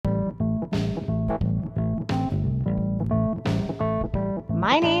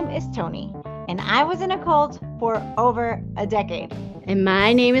My name is Tony, and I was in a cult for over a decade. And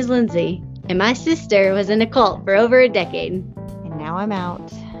my name is Lindsay, and my sister was in a cult for over a decade. And now I'm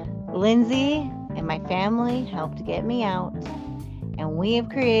out. Lindsay and my family helped get me out, and we have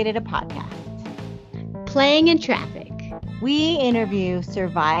created a podcast. Playing in Traffic. We interview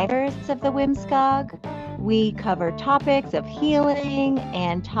survivors of the Whimsicott. We cover topics of healing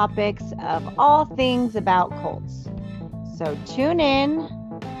and topics of all things about cults. So tune in,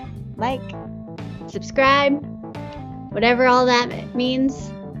 like, subscribe, whatever all that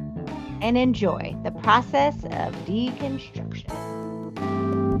means, and enjoy the process of deconstruction.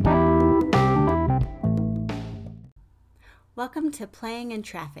 Welcome to Playing in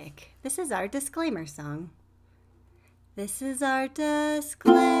Traffic. This is our disclaimer song. This is our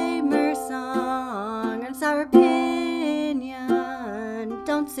disclaimer song. It's our opinion.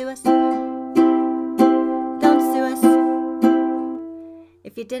 Don't sue us. Don't sue us.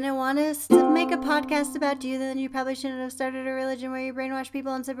 If you didn't want us to make a podcast about you, then you probably shouldn't have started a religion where you brainwash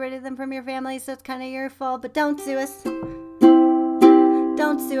people and separated them from your family, so it's kind of your fault. But don't sue us.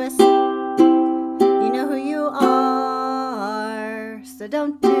 Don't sue us. You know who you are, so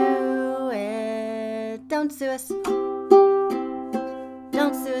don't do it. Don't sue us.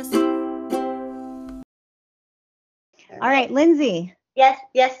 Don't sue us. All right, Lindsay. Yes,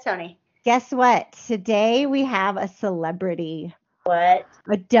 Tony. Guess what? Today we have a celebrity. What?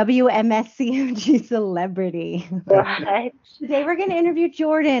 A WMSCOG celebrity. What? Today we're going to interview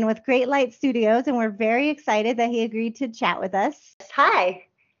Jordan with Great Light Studios, and we're very excited that he agreed to chat with us. Hi.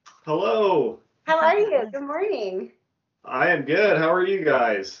 Hello. How are you? Good morning. I am good. How are you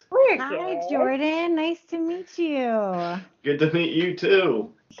guys? We're Hi, good. Jordan. Nice to meet you. Good to meet you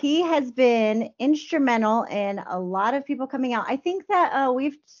too. He has been instrumental in a lot of people coming out. I think that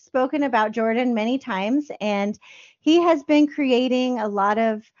we've spoken about Jordan many times, and he has been creating a lot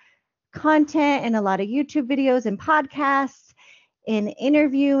of content and a lot of YouTube videos and podcasts in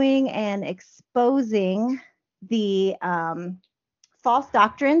interviewing and exposing the false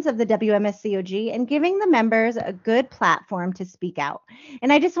doctrines of the WMSCOG and giving the members a good platform to speak out.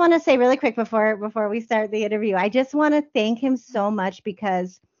 And I just want to say really quick before we start the interview, I just want to thank him so much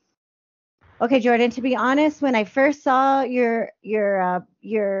because, okay, Jordan, to be honest, when I first saw your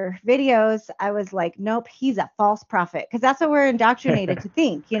videos, I was like, nope, he's a false prophet, because that's what we're indoctrinated to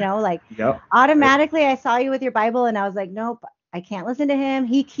think, like Yep. Automatically I saw you with your Bible and I was like, nope, I can't listen to him.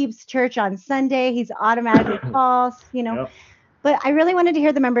 He keeps church on Sunday. He's automatically false, Yep. But I really wanted to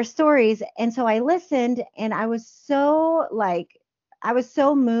hear the members' stories. And so I listened, and I was so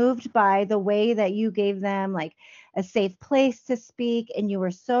moved by the way that you gave them like a safe place to speak, and you were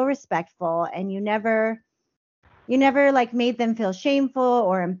so respectful, and you never like made them feel shameful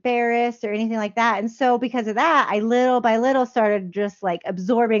or embarrassed or anything like that. And so because of that, I little by little started just like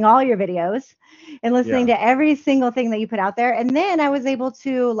absorbing all your videos and listening to every single thing that you put out there. And then I was able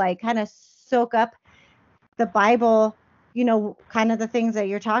to like kind of soak up the Bible, kind of the things that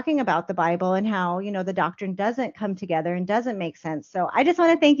you're talking about the Bible and how, the doctrine doesn't come together and doesn't make sense. So I just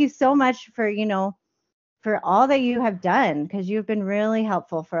want to thank you so much for, for all that you have done, because you've been really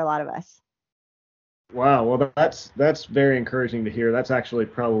helpful for a lot of us. Wow. Well, that's very encouraging to hear. That's actually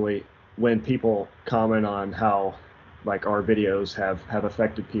probably when people comment on how like our videos have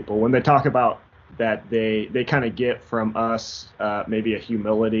affected people, when they talk about that they kind of get from us maybe a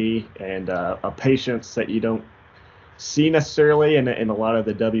humility and a patience that you don't see necessarily in a lot of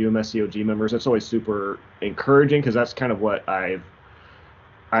the WMSCOG members. That's always super encouraging, because that's kind of what I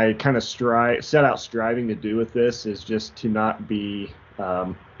kind of set out striving to do with this, is just to not be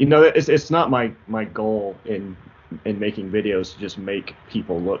it's not my goal in making videos to just make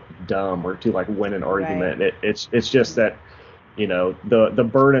people look dumb or to like win an argument. Right. It's just that the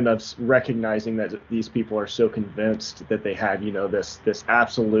burden of recognizing that these people are so convinced that they have this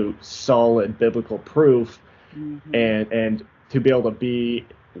absolute solid biblical proof. Mm-hmm. And to be able to be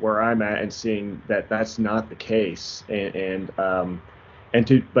where I'm at and seeing that that's not the case, and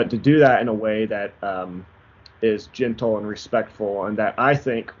to do that in a way that is gentle and respectful, and that I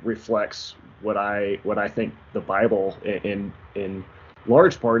think reflects what I think the Bible in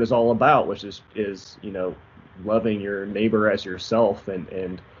large part is all about, which is loving your neighbor as yourself,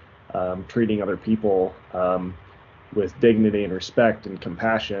 and treating other people with dignity and respect and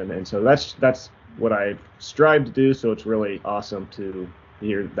compassion. And so that's what I strive to do. So it's really awesome to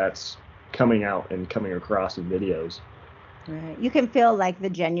hear that's coming out and coming across in videos. Right. You can feel like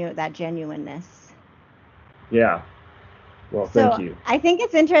that genuineness. Yeah. Well, thank you. I think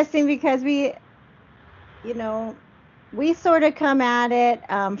it's interesting because we sort of come at it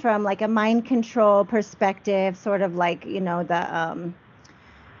from like a mind control perspective, sort of like,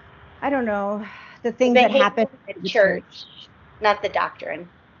 I don't know, the things They that hate happen the in the church, not the doctrine.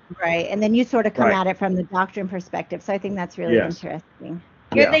 Right. And then you sort of come Right. at it from the doctrine perspective. So I think that's really Yes. interesting.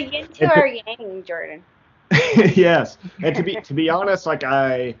 You're Yeah. the yin to And our yang, Jordan. yes. And to be honest, like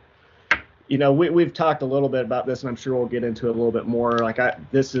we've talked a little bit about this, and I'm sure we'll get into it a little bit more. Like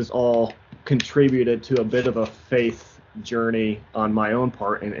this is all contributed to a bit of a faith journey on my own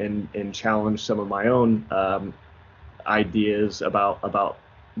part, and challenged some of my own ideas about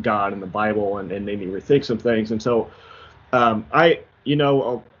God and the Bible, and made me rethink some things. And so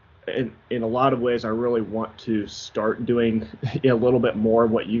in a lot of ways, I really want to start doing a little bit more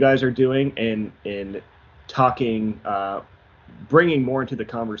of what you guys are doing, and in talking, bringing more into the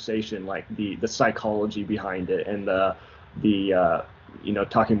conversation, like the psychology behind it, and the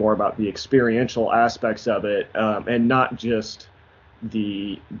talking more about the experiential aspects of it, and not just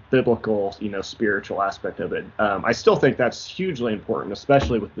the biblical, spiritual aspect of it. I still think that's hugely important,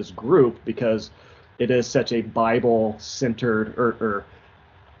 especially with this group, because it is such a Bible centered, or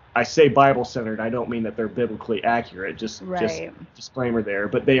I say Bible centered, I don't mean that they're biblically accurate, just disclaimer there,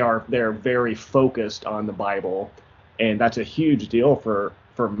 but they're very focused on the Bible, and that's a huge deal for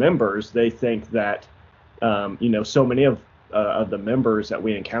members. They think that so many of the members that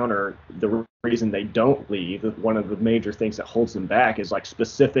we encounter, the reason they don't leave, one of the major things that holds them back is like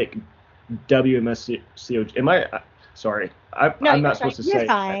specific WMSCOG. Sorry, I'm not supposed to say. You're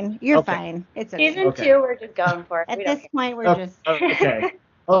fine. You're okay. fine. It's okay. Season 2, we're just going for it. At this point, we're just. Okay.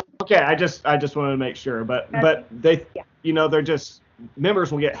 Okay. I just wanted to make sure, but they, they're just,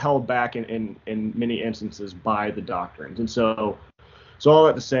 members will get held back in many instances by the doctrines, and so all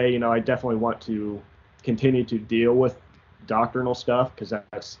that to say, I definitely want to continue to deal with doctrinal stuff, because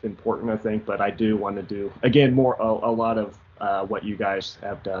that's important, I think. But I do want to do, again, more a lot of what you guys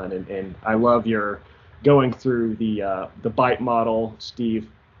have done, and I love your going through the BITE model, Steve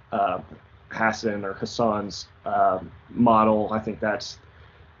Hassan's model. I think that's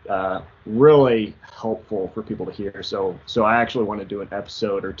really helpful for people to hear. So I actually want to do an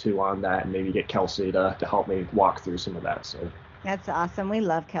episode or two on that, and maybe get Kelsey to help me walk through some of that. So that's awesome. We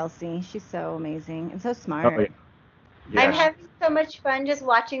love Kelsey. She's so amazing and so smart. Oh, yeah. Yeah. I'm having so much fun just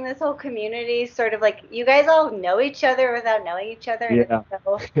watching this whole community, sort of like you guys all know each other without knowing each other. Yeah.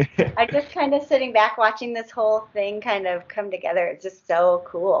 So I'm just kind of sitting back watching this whole thing kind of come together. It's just so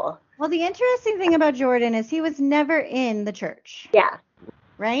cool. Well, the interesting thing about Jordan is he was never in the church. Yeah.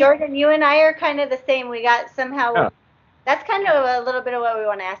 Right? Jordan, you and I are kind of the same. We got somehow. Yeah. That's kind of a little bit of what we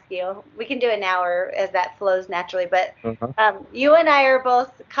want to ask you. We can do it now or as that flows naturally. But you and I are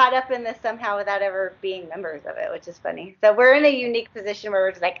both caught up in this somehow without ever being members of it, which is funny. So we're in a unique position where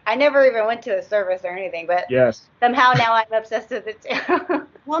we're just like, I never even went to a service or anything, but yes, somehow now I'm obsessed with it too.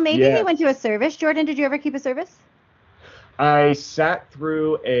 Well, maybe he went to a service. Jordan, did you ever keep a service? I sat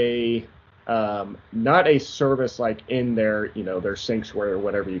through not a service like in their, their sanctuary or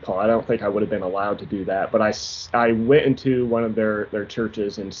whatever you call it. I don't think I would have been allowed to do that, but I went into one of their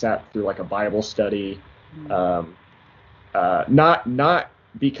churches and sat through like a Bible study. Not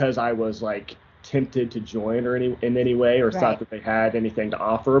because I was like tempted to join or in any way, or thought that they had anything to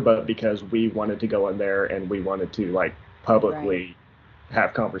offer, but because we wanted to go in there and we wanted to like publicly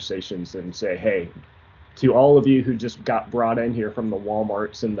have conversations and say, hey, to all of you who just got brought in here from the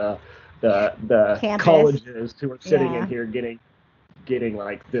Walmarts and the colleges who are sitting in here getting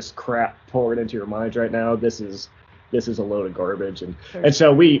like this crap poured into your minds right now, this is a load of garbage. And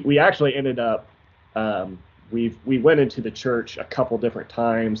so we actually ended up we went into the church a couple different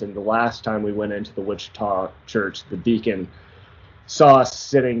times, and the last time we went into the Wichita church, the deacon saw us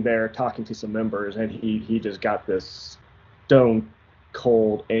sitting there talking to some members, and he just got this stone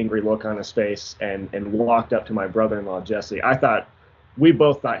cold angry look on his face and walked up to my brother-in-law Jesse. We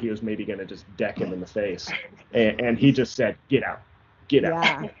both thought he was maybe going to just deck him in the face, and he just said, get out.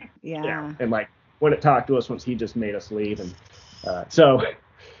 Yeah. And like wouldn't talk to us once he just made us leave. And so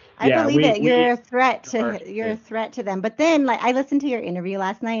I believe it. You're a threat to them. But then, like, I listened to your interview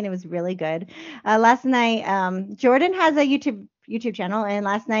last night, and it was really good. Last night, Jordan has a YouTube channel, and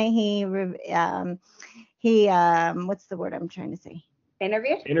last night he what's the word I'm trying to say?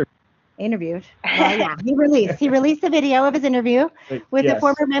 Interviewed. Well, yeah, he released a video of his interview with a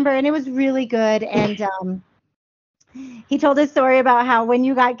former member, and it was really good. And he told his story about how when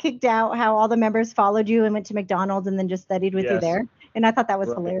you got kicked out, how all the members followed you and went to McDonald's and then just studied with you there. And I thought that was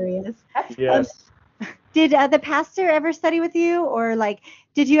hilarious. Yes. Did the pastor ever study with you, or like,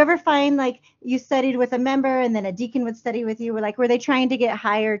 did you ever find like you studied with a member and then a deacon would study with you? Or like, were they trying to get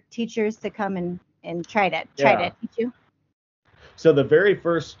higher teachers to come and try to teach you? So the very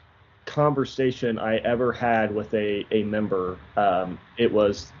first conversation I ever had with a member. It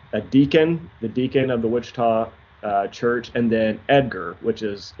was a deacon, the deacon of the Wichita church, and then Edgar, which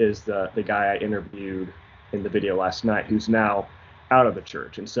is the guy I interviewed in the video last night, who's now out of the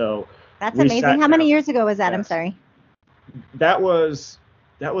church. And so that's amazing. How many years ago was that? Yes. I'm sorry. That was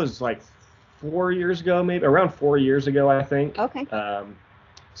like 4 years ago, maybe around 4 years ago, I think. Okay.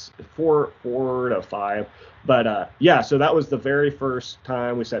 4 to 5. But yeah, so that was the very first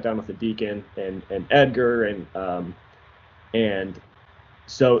time we sat down with the deacon and Edgar, and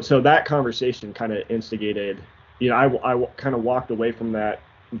so that conversation kind of instigated. I kind of walked away from that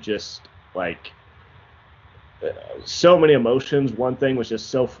just like so many emotions. One thing was just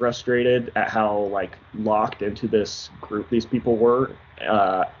so frustrated at how like locked into this group these people were,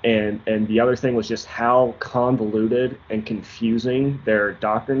 and the other thing was just how convoluted and confusing their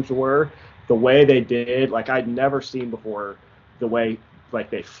doctrines were. The way they did, like I'd never seen before, the way like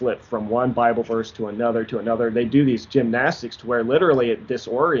they flip from one Bible verse to another to another. They do these gymnastics to where literally it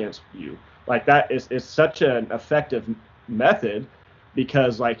disorients you. Like that is such an effective method,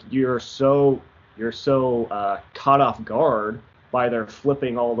 because like you're so caught off guard by their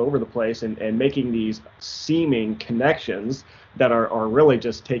flipping all over the place and making these seeming connections that are really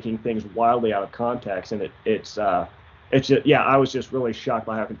just taking things wildly out of context. And it's just, yeah, I was just really shocked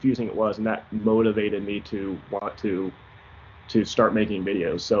by how confusing it was, and that motivated me to want to start making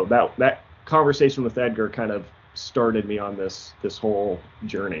videos. So that conversation with Edgar kind of started me on this whole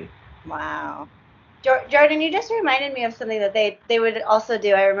journey. Wow. Jordan, you just reminded me of something that they would also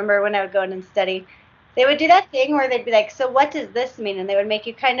do. I remember when I would go in and study, they would do that thing where they'd be like, so what does this mean? And they would make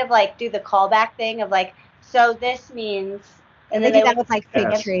you kind of like do the callback thing of like, so this means, and then they do that with like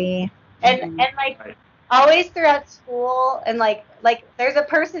Fig Tree. And like always throughout school, and like there's a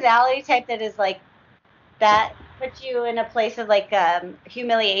personality type that is like, that puts you in a place of like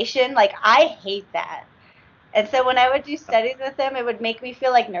humiliation. Like I hate that. And so when I would do studies with them, it would make me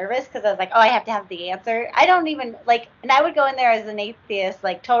feel like nervous, because I was like, oh, I have to have the answer. I don't even like, and I would go in there as an atheist,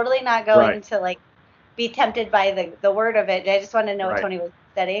 like totally not going to like be tempted by the word of it. I just wanted to know what Tony was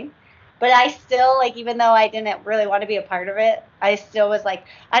studying. But I still, like, even though I didn't really want to be a part of it, I still was like,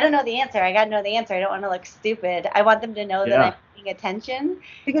 I don't know the answer. I got to know the answer. I don't want to look stupid. I want them to know that I'm paying attention.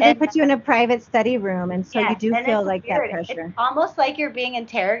 Because they put you in a private study room, and so you do feel like that pressure. It's almost like you're being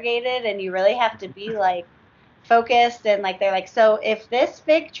interrogated, and you really have to be, like, focused. And, like, they're like, so if this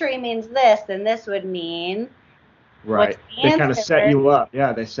fig tree means this, then this would mean Right. They kind of set you up.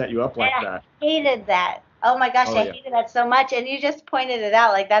 Yeah, they set you up like that. I hated that. Oh my gosh, I hated that so much. And you just pointed it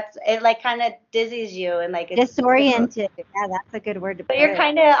out. Like it like kind of dizzies you and like it's disoriented. Yeah, that's a good word to put. But you're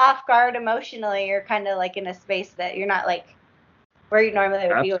kind of off guard emotionally. You're kind of like in a space that you're not like where you normally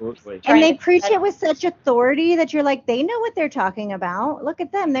would be. Absolutely. And they preach it with such authority that you're like, they know what they're talking about. Look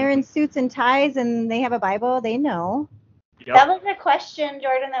at them. They're in suits and ties and they have a Bible. They know. Yep. That was a question,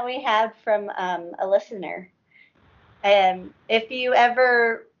 Jordan, that we had from a listener. If you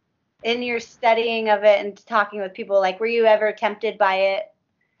ever, in your studying of it and talking with people, like, were you ever tempted by it?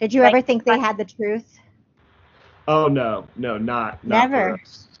 Did you ever think they had the truth? Oh no, not never.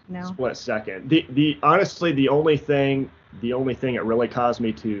 No. Split second. The honestly, the only thing it really caused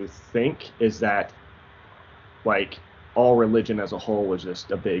me to think is that, like, all religion as a whole was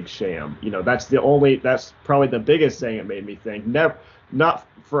just a big sham. You know, that's probably the biggest thing it made me think. Never, not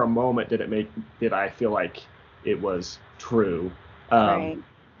for a moment did I feel like it was true. Right.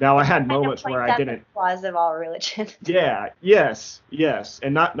 Now I had moments where I didn't. Flaws of all religion. Yeah. Yes.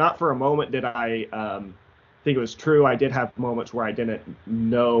 And not for a moment did I think it was true. I did have moments where I didn't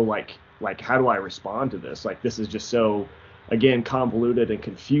know like how do I respond to this? Like, this is just so, again, convoluted and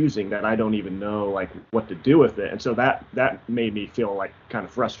confusing that I don't even know like what to do with it. And so that made me feel like kind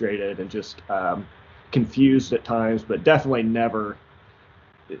of frustrated and just confused at times, but definitely never.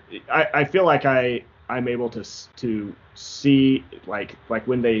 I feel like I'm able to see like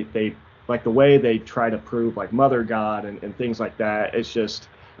when they like the way they try to prove like Mother God and things like that. It's just,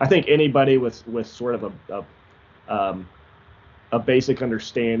 I think anybody with sort of a basic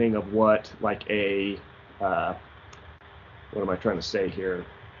understanding of what like a what am I trying to say here?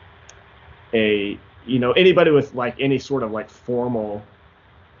 Anybody with like any sort of like formal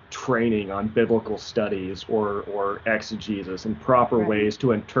training on biblical studies or exegesis and proper ways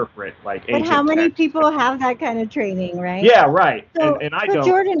to interpret like ancient But how many texts. people have that kind of training, right? Yeah, right. So, and I don't.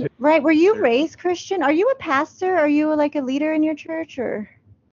 Jordan, right, were you raised Christian? Are you a pastor? Are you like a leader in your church, or?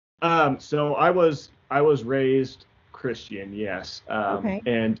 So I was raised Christian, yes. Okay.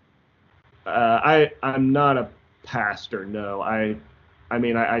 And I'm not a pastor, no. I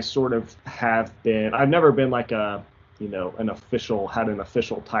mean I sort of have been. I've never been like a an official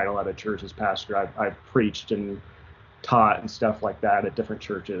title at a church as pastor. I've preached and taught and stuff like that at different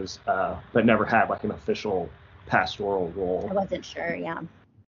churches, but never had like an official pastoral role. I wasn't sure, yeah.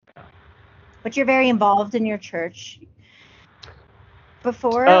 But you're very involved in your church.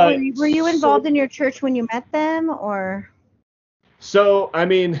 Before, were you involved in your church when you met them, or? So, I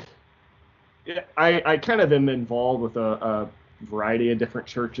mean, I kind of am involved with a variety of different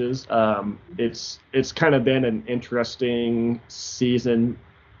churches. It's kind of been an interesting season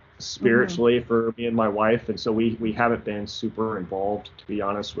spiritually for me and my wife, and so we haven't been super involved, to be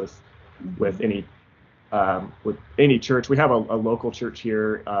honest, with any church. We have a local church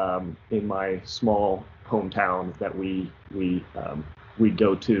here in my small hometown that we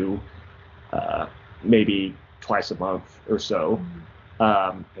go to maybe twice a month or so,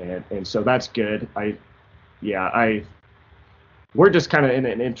 and so that's good. We're just kind of in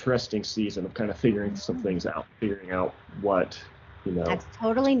an interesting season of kind of figuring some things out, figuring out what, That's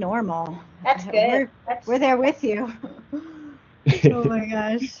totally normal. That's good. We're there with you. Oh my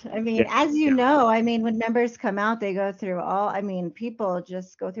gosh. I mean, as you know, I mean, when members come out, they go through people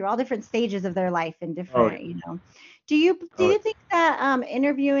just go through all different stages of their life and different, Do you think that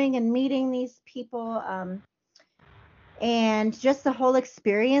interviewing and meeting these people and just the whole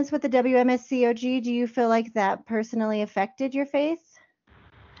experience with the WMSCOG, do you feel like that personally affected your faith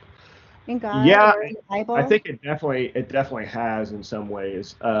in God? Yeah, or in the Bible? I think it definitely has in some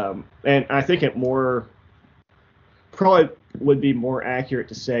ways, and I think it probably would be more accurate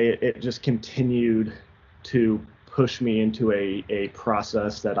to say it just continued to push me into a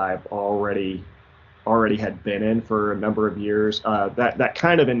process that I've already had been in for a number of years. That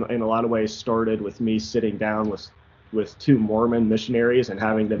kind of in a lot of ways started with me sitting down with two Mormon missionaries and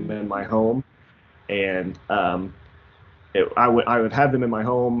having them in my home, and I would have them in my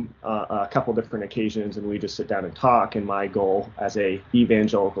home a couple different occasions, and we just sit down and talk. And my goal as a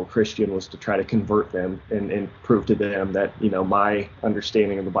evangelical Christian was to try to convert them and prove to them that my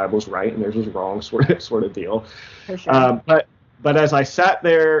understanding of the Bible is right and theirs was wrong, sort of deal. For sure. But as I sat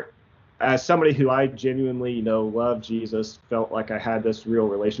there, as somebody who I genuinely loved Jesus, felt like I had this real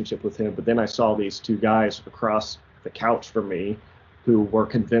relationship with him, but then I saw these two guys across the couch from me who were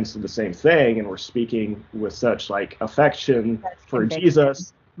convinced of the same thing and were speaking with such like affection for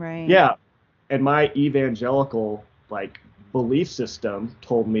Jesus. Right. Yeah. And my evangelical like belief system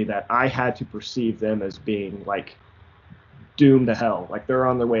told me that I had to perceive them as being like doomed to hell, like they're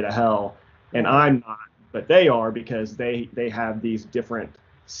on their way to hell, and I'm not, but they are, because they have these different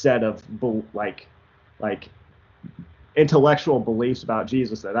set of like intellectual beliefs about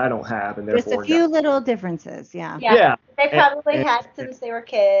Jesus that I don't have, and therefore just a few little differences. Yeah. They probably had since they were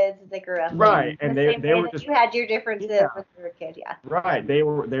kids. They grew up right, and they were just, you had your differences when you were a kid. Yeah, right. They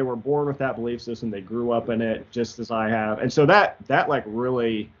were born with that belief system. They grew up in it just as I have, and so that like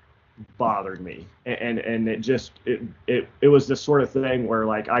really bothered me, and it just it was this sort of thing where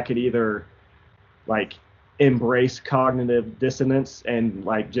like I could either like embrace cognitive dissonance and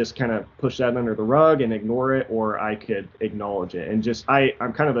like just kind of push that under the rug and ignore it, or I could acknowledge it. And just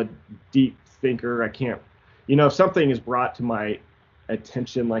I'm kind of a deep thinker. I can't, if something is brought to my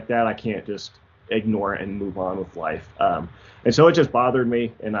attention like that, I can't just ignore it and move on with life. And so it just bothered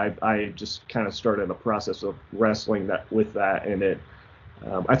me, and I just kind of started a process of wrestling with that, and it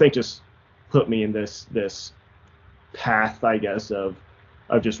I think just put me in this path, I guess, of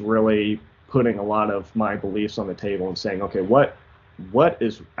just really putting a lot of my beliefs on the table and saying, okay, what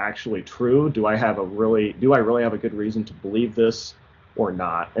is actually true? Do I really have a good reason to believe this or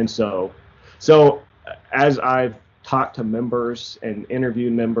not? And so as I've talked to members and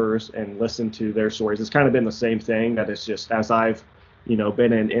interviewed members and listened to their stories, it's kind of been the same thing, that it's just as I've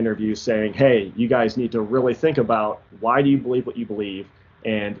been in interviews saying, hey, you guys need to really think about, why do you believe what you believe,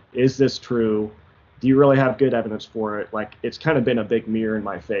 and is this true? Do you really have good evidence for it? Like, it's kind of been a big mirror in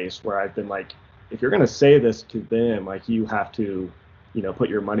my face where I've been like, if you're going to say this to them, like, you have to, put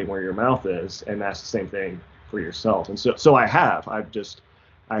your money where your mouth is. And that's the same thing for yourself. And so I have. That's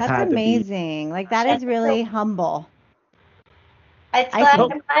amazing. Like, that is really humble. I'm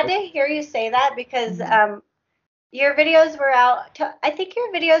glad to hear you say that, because your videos were out. I think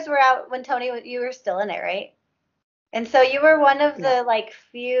your videos were out when Tony, you were still in it, right? And so you were one of the like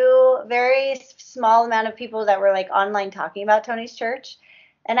few, very small amount of people that were like online talking about Tony's church.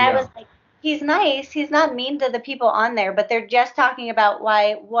 And I was like, he's nice. He's not mean to the people on there, but they're just talking about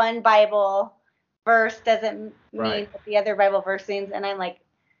why one Bible verse doesn't mean what the other Bible verse means. And I'm like,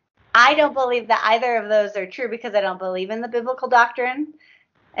 I don't believe that either of those are true, because I don't believe in the biblical doctrine.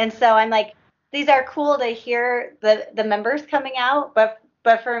 And so I'm like, these are cool to hear the members coming out, but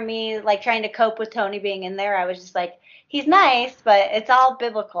for me, like trying to cope with Tony being in there, I was just like, he's nice, but it's all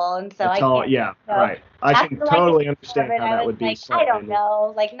biblical, and so That's I all. can't. Yeah, So right. I can after like totally an hour of understand it, how I that was would be like, I don't something.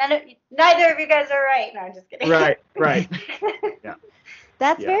 know, like neither of you guys are right. No, I'm just kidding. Right, right. Yeah.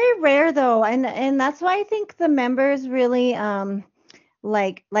 That's Yeah. very rare though, and that's why I think the members really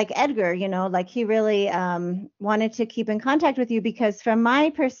like Edgar, like he really wanted to keep in contact with you, because from my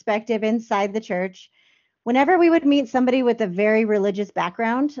perspective inside the church, whenever we would meet somebody with a very religious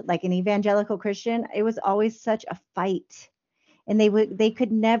background, like an evangelical Christian, it was always such a fight. And they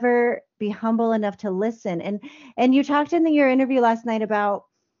could never be humble enough to listen. And you talked in your interview last night about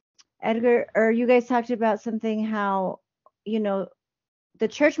Edgar, or you guys talked about something, how, the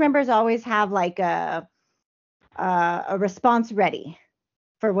church members always have like a response ready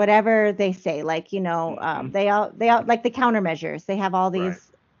for whatever they say. Like, they all like the countermeasures. They have all these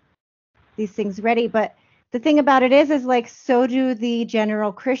things ready. But the thing about it is like, so do the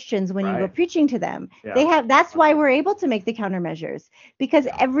general Christians when you go preaching to them. Yeah. That's why we're able to make the countermeasures, because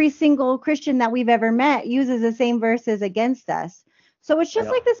every single Christian that we've ever met uses the same verses against us. So it's just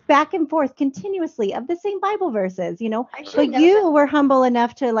like this back and forth continuously of the same Bible verses, But you were humble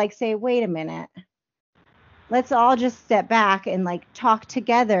enough to like say, wait a minute, let's all just step back and like talk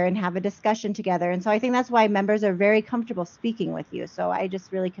together and have a discussion together. And so I think that's why members are very comfortable speaking with you. So I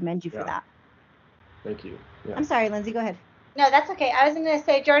just really commend you for that. Thank you. Yeah. I'm sorry, Lindsay, go ahead. No, that's okay. I was going to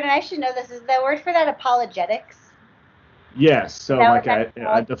say, Jordan, I should know this. Is the word for that apologetics? Yes. So like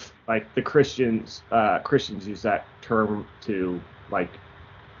like the Christians use that term to like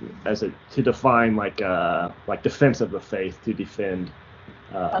to define like defense of the faith, to defend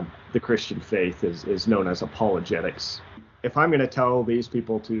the Christian faith is known as apologetics. If I'm going to tell these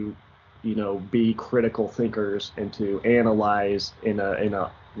people to, be critical thinkers and to analyze in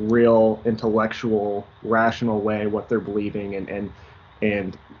a real intellectual, rational way what they're believing,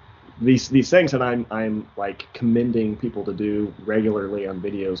 and these things that I'm like commending people to do regularly on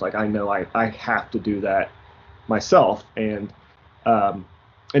videos, like I know I have to do that myself, and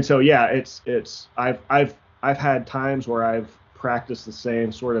so yeah, it's I've had times where I've practiced the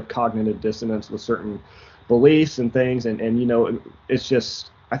same sort of cognitive dissonance with certain beliefs and things, and it's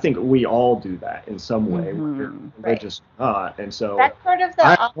just, I think we all do that in some way, whether we're just not. And so that's sort of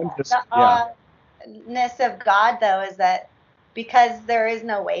the awness of God, though, is that because there is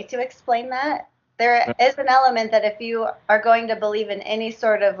no way to explain that, there is an element that if you are going to believe in any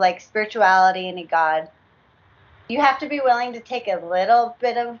sort of like spirituality, any God, you have to be willing to take a little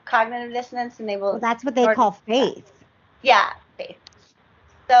bit of cognitive dissonance, and they will. Well, that's what they call faith. Yeah, faith.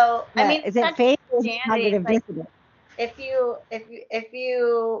 So I mean, is it faith or cognitive like, dissonance? If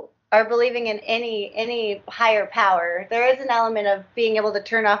you are believing in any higher power, there is an element of being able to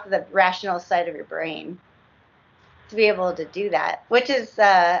turn off the rational side of your brain to be able to do that, which is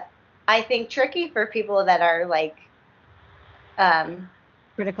I think tricky for people that are like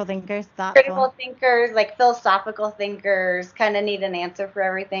critical thinkers, like philosophical thinkers, kind of need an answer for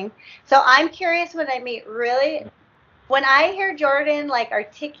everything. So I'm curious, when I hear Jordan like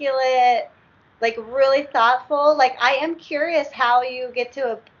articulate, like really thoughtful, like I am curious how you get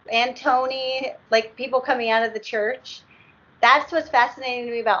to and Tony, like people coming out of the church. That's what's fascinating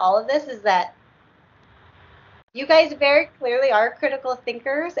to me about all of this, is that you guys very clearly are critical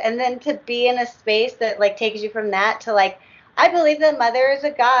thinkers, and then to be in a space that like takes you from that to like, I believe that mother is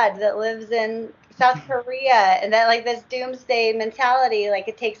a god that lives in South Korea, and that like this doomsday mentality, like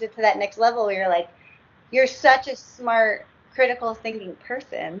it takes it to that next level where you're like, you're such a smart, critical thinking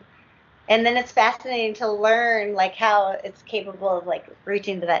person. And then it's fascinating to learn like how it's capable of like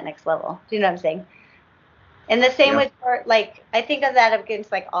reaching to that next level. Do you know what I'm saying? And the same with, like, I think of that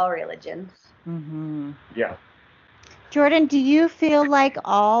against like all religions. Mm-hmm. Yeah. Jordan, do you feel like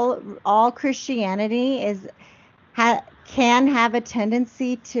all Christianity can have a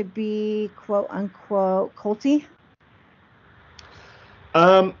tendency to be quote unquote culty?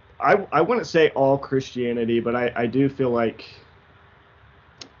 I wouldn't say all Christianity, but I do feel like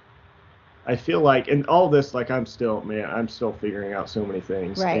in all this, like I'm still figuring out so many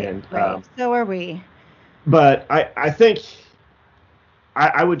things. Right. And so are we. But I think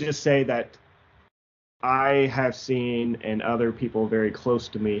I would just say that I have seen, and other people very close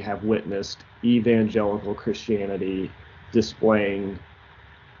to me have witnessed, evangelical Christianity displaying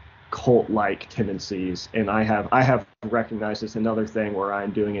cult-like tendencies, and I have recognized this. Another thing where I'm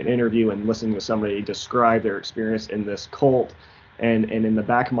doing an interview and listening to somebody describe their experience in this cult, and in the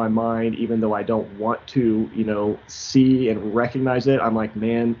back of my mind, even though I don't want to, see and recognize it, I'm like,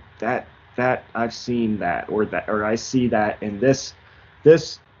 man, that I've seen that, or I see that in this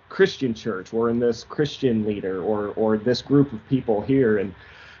Christian church, or in this Christian leader, or this group of people here,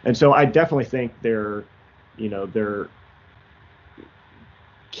 and so I definitely think they're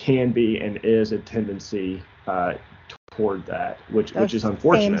can be and is a tendency toward that, which is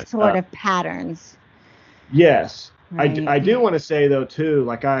unfortunate. Same sort of patterns. Yes, right. I do want to say though too,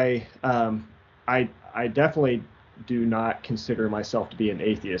 like I definitely do not consider myself to be an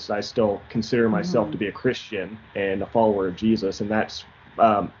atheist. I still consider myself to be a Christian and a follower of Jesus, and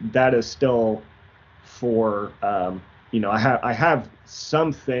that is still for I have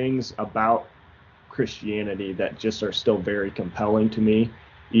some things about Christianity that just are still very compelling to me,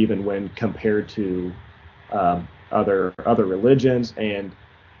 even when compared to other religions.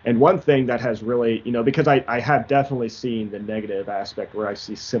 And one thing that has really, because I have definitely seen the negative aspect where I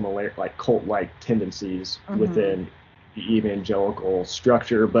see similar, like cult-like tendencies within the evangelical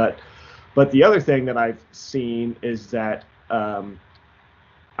structure. But the other thing that I've seen is that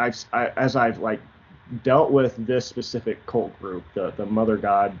as I've like dealt with this specific cult group, the Mother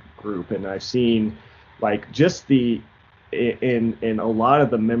God group, and I've seen like just in a lot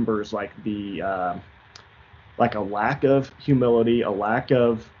of the members, like like a lack of humility, a lack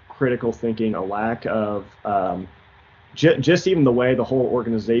of critical thinking, a lack of just even the way the whole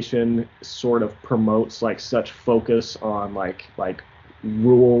organization sort of promotes like such focus on like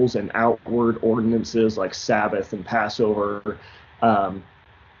rules and outward ordinances like Sabbath and Passover, and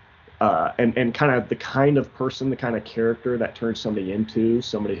kind of the kind of person, the kind of character that turns somebody into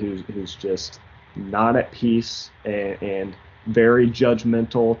somebody who's just not at peace and very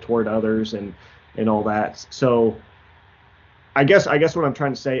judgmental toward others and all that. So I guess what I'm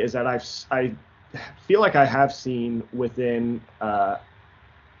trying to say is that I feel like I have seen within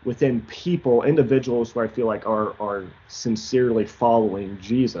people, individuals where I feel like are sincerely following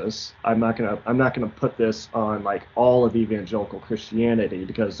Jesus. I'm not gonna put this on like all of evangelical Christianity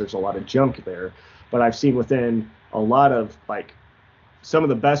because there's a lot of junk there, but I've seen within a lot of like some of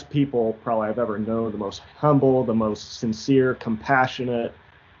the best people probably I've ever known, the most humble, the most sincere, compassionate,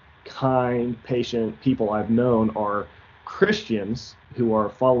 kind, patient people I've known are Christians who are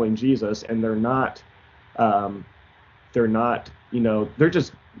following Jesus, and they're not they're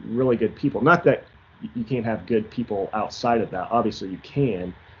just really good people. Not that you can't have good people outside of that, obviously you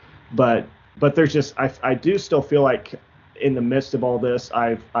can, but there's just I do still feel like in the midst of all this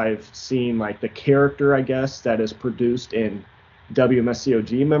I've seen like the character, I guess, that is produced in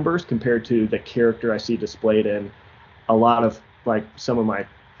WMSCOG members compared to the character I see displayed in a lot of like some of my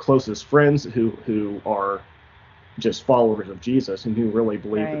closest friends who are just followers of Jesus and who really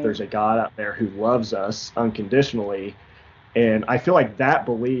believe that there's a God out there who loves us unconditionally. And I feel like that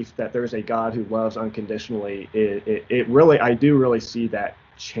belief that there's a God who loves unconditionally, it really, I do really see that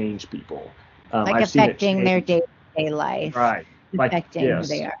change people. Like I've affecting their day-to-day life. Right. Affecting who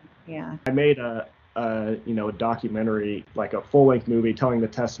they are. Yeah. I made a documentary, like a full-length movie telling the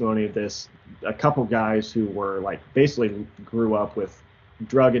testimony of a couple guys who were like basically grew up with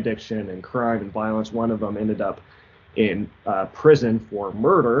drug addiction and crime and violence. One of them ended up in prison for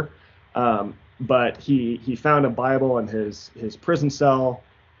murder, but he found a Bible in his prison cell,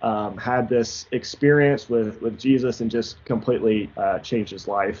 had this experience with Jesus, and just completely changed his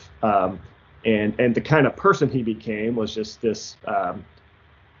life. And the kind of person he became was just this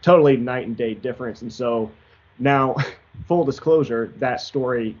totally night and day difference. And so now, full disclosure, that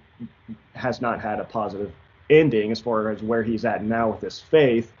story has not had a positive ending as far as where he's at now with his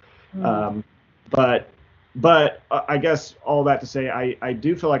faith. But I guess all that to say, I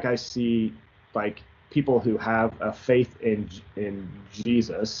do feel like I see like people who have a faith in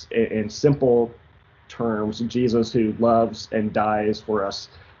Jesus, in simple terms, Jesus who loves and dies for us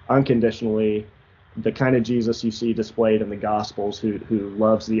unconditionally, the kind of Jesus you see displayed in the Gospels, who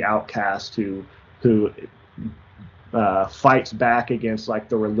loves the outcast, who fights back against like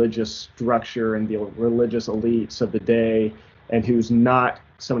the religious structure and the religious elites of the day, and who's not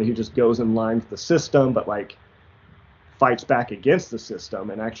somebody who just goes in line with the system, but like fights back against the system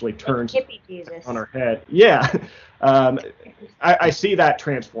and actually turns on our head. Yeah. I see that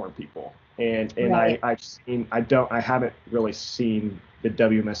transform people, and right. I haven't really seen the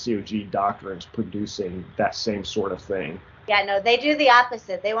WMSCOG doctrines producing that same sort of thing. Yeah, no, they do the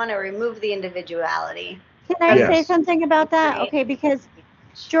opposite. They want to remove the individuality. Can I say something about that? Okay, because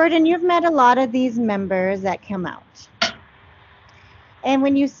Jordan, you've met a lot of these members that come out. And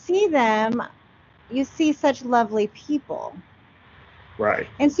when you see them, you see such lovely people. Right.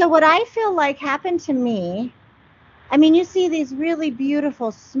 And so what I feel like happened to me, I mean, you see these really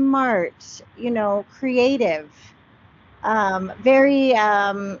beautiful, smart, creative, very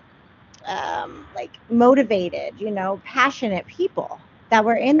like motivated, passionate people that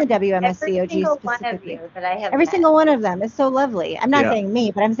were in the WMSCOG specifically. Every single one of them is so lovely. I'm not saying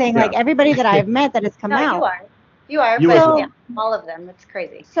me, but I'm saying like everybody that I've met that has come out. You are, You but as well. yeah, all of them. It's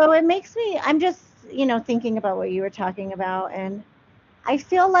crazy. So it makes me, I'm just, thinking about what you were talking about, and I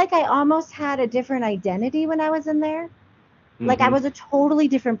feel like I almost had a different identity when I was in there. Like I Mhm. was a totally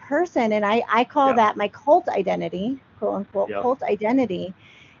different person, and I call Yeah. that my cult identity, quote unquote Yeah. cult identity.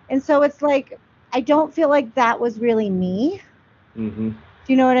 And so it's like I don't feel like that was really me. Mhm.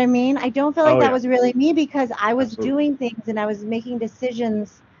 Do you know what I mean? I don't feel like Oh that yeah. was really me because I was Absolutely. doing things and I was making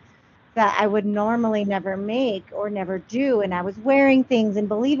decisions that I would normally never make or never do, and I was wearing things and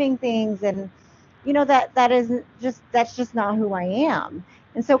believing things, and that's just not who I am.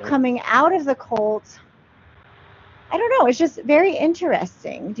 And so Yeah. coming out of the cult, I don't know, it's just very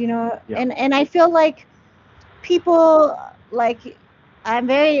interesting, Yeah. and I feel like people, like, I'm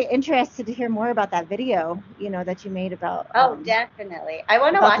very interested to hear more about that video, that you made Oh, definitely. I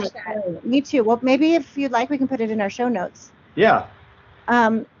want to about watch that that. story. Me too. Well, maybe if you'd like, we can put it in our show notes. Yeah.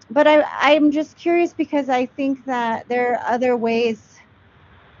 But I'm just curious because I think that there are other ways.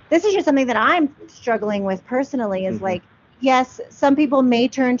 This is just something that I'm struggling with personally is Mhm. like, yes, some people may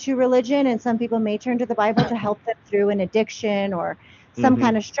turn to religion and some people may turn to the Bible to help them through an addiction or some Mhm.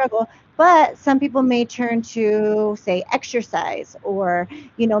 kind of struggle. But some people may turn to, say, exercise or,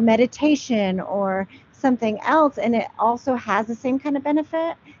 meditation or something else. And it also has the same kind of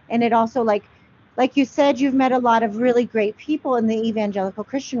benefit. And it also, like you said, you've met a lot of really great people in the evangelical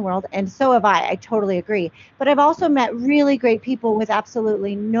Christian world, and so have I. I totally agree. But I've also met really great people with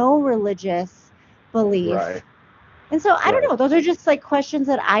absolutely no religious belief. Right. And so I don't Right. know. Those are just like questions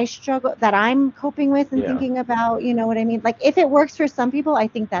that I'm coping with and Yeah. thinking about. You know what I mean? Like if it works for some people, I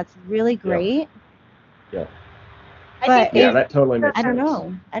think that's really Yeah. great. Yeah. I But think Yeah. if That totally makes I don't sense.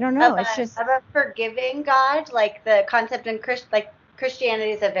 know. I don't know. It's just of a forgiving God, like the concept in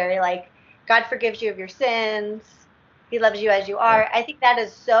Christianity is a very like God forgives you of your sins. He loves you as you are. I think that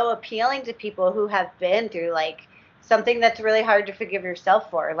is so appealing to people who have been through like something that's really hard to forgive yourself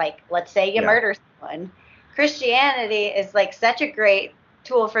for. Like let's say you Yeah. murder someone. Christianity is like such a great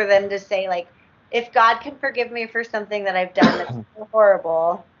tool for them to say like if God can forgive me for something that I've done that's so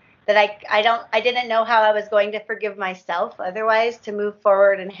horrible, that I didn't know how I was going to forgive myself otherwise to move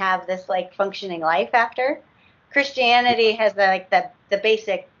forward and have this like functioning life after. Christianity has the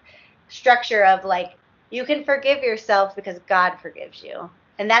basic structure of like you can forgive yourself because God forgives you.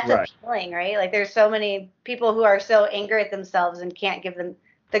 And that's Right. appealing, right? Like there's so many people who are so angry at themselves and can't give them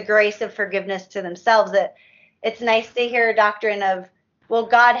the grace of forgiveness to themselves that it's nice to hear a doctrine of, well,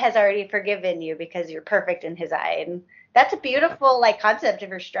 God has already forgiven you because you're perfect in his eye. And that's a beautiful like concept if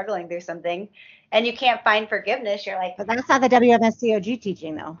you're struggling through something and you can't find forgiveness. You're like, but that's not the WMSCOG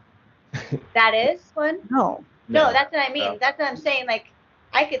teaching though. that is one. No. No, that's what I mean. No. That's what I'm saying. Like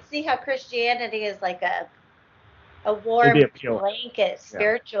I could see how Christianity is like a It'd be warm appealing. blanket Yeah.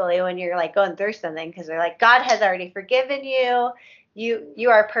 spiritually when you're like going through something because they're like God has already forgiven you. You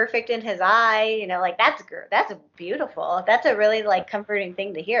are perfect in his eye. You know, like that's beautiful. That's a really like comforting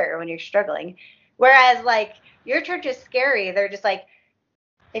thing to hear when you're struggling. Whereas like your church is scary. They're just like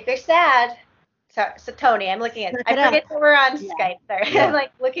if you're sad. So Tony, I'm looking at. Suck I it up. forget that we're on Yeah. Skype. Sorry, Yeah. I'm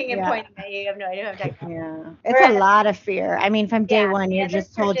like looking and Yeah. pointing at you. I have no idea who I'm talking about. Yeah. It's a Whereas, lot of fear. I mean, from day yeah, one, the you're other just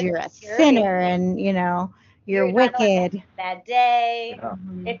church told is you're a scary. sinner and, you're You're not allowed to wicked. have a bad day. Yeah.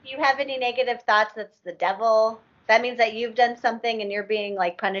 Mhm. If you have any negative thoughts, that's the devil. That means that you've done something and you're being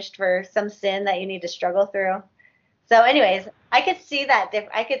like punished for some sin that you need to struggle through. So, anyways, I could see that.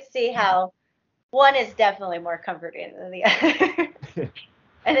 I could see how one is definitely more comforting than the other,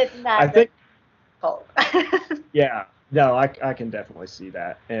 and it's I not the think. cult. Yeah. No, I can definitely see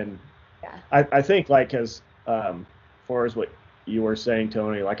that, and Yeah. I think like as far as what you were saying,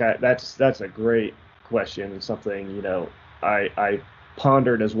 Tony, like that's a great question and something I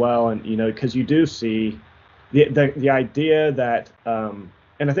pondered as well, and because you do see the idea that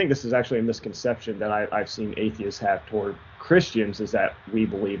and I think this is actually a misconception that I've seen atheists have toward Christians is that we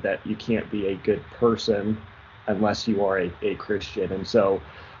believe that you can't be a good person unless you are a Christian, and so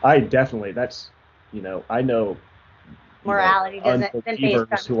I definitely I know Morality doesn't isn't based unbelievers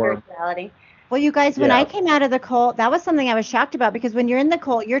on who are spirituality. Well, you guys, when I yeah came out of the cult, that was something I was shocked about because when you're in the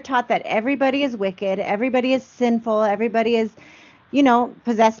cult, you're taught that everybody is wicked, everybody is sinful, everybody is,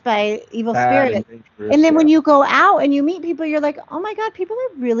 possessed by evil bad spirits. and dangerous. And then when Yeah. you go out and you meet people, you're like, oh my God, people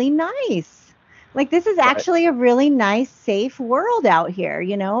are really nice. Like this is Right. actually a really nice, safe world out here,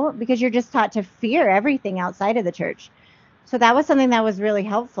 because you're just taught to fear everything outside of the church. So that was something that was really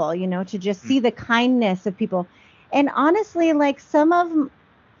helpful, to just see the kindness of people. And honestly, like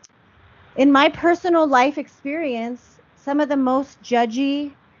in my personal life experience, some of the most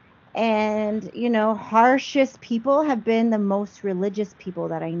judgy and, harshest people have been the most religious people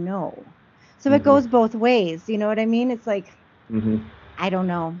that I know. So it goes both ways. You know what I mean? It's like, I don't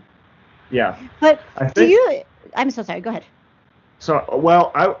know. Yeah. But I'm so sorry. Go ahead. So,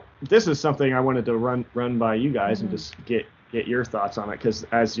 well, this is something I wanted to run by you guys and just get your thoughts on it, because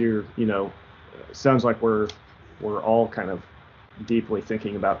as you're, sounds like we're all kind of deeply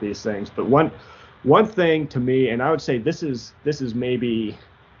thinking about these things. But one thing to me, and I would say this is maybe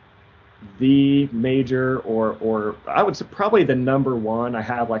the major, or I would say probably the number one. I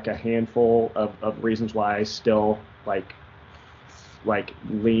have like a handful of reasons why I still like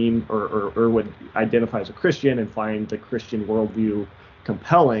lean or would identify as a Christian and find the Christian worldview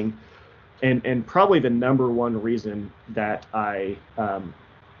compelling. And probably the number one reason that I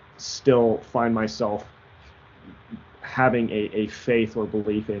still find myself having a faith or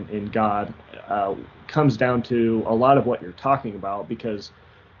belief in God comes down to a lot of what you're talking about, because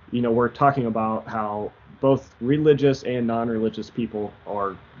we're talking about how both religious and non-religious people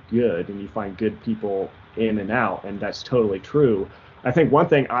are good, and you find good people in and out, and that's totally true. I think one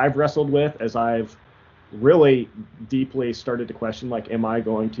thing I've wrestled with as I've really deeply started to question, like, am I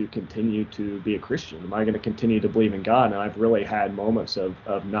going to continue to be a Christian? Am I going to continue to believe in God? And I've really had moments of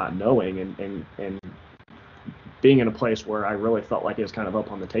not knowing and being in a place where I really felt like it was kind of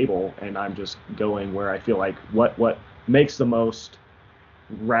up on the table, and I'm just going where I feel like what makes the most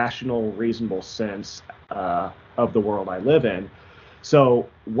rational, reasonable sense of the world I live in. So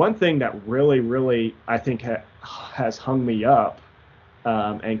one thing that really I think has hung me up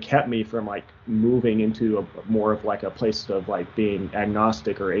and kept me from like moving into a more of like a place of like being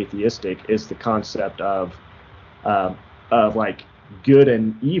agnostic or atheistic is the concept of like good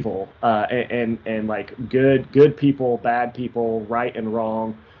and evil, and like good people, bad people, right and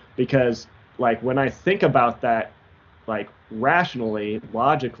wrong. Because like when I think about that, like rationally,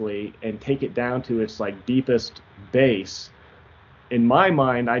 logically, and take it down to its like deepest base, in my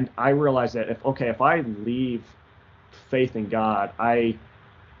mind, I realize that if I leave faith in God, I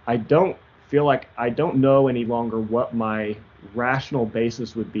don't feel like, I don't know any longer what my rational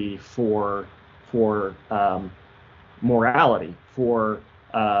basis would be for morality, for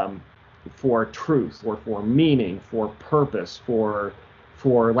truth, or for meaning, for purpose, for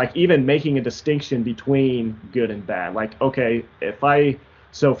like even making a distinction between good and bad. Like, okay,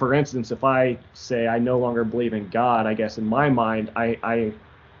 so for instance, if I say I no longer believe in God, I guess in my mind,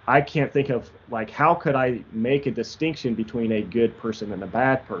 I can't think of like, how could I make a distinction between a good person and a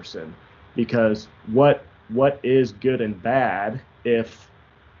bad person? Because what is good and bad if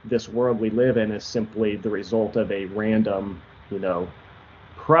this world we live in is simply the result of a random,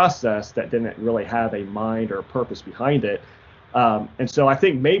 process that didn't really have a mind or a purpose behind it? And so I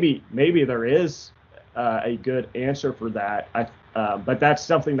think maybe there is a good answer for that. But that's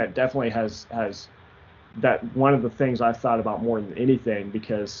something that definitely has that one of the things I've thought about more than anything,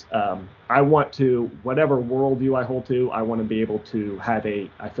 because I want to, whatever worldview I hold to, I want to be able to have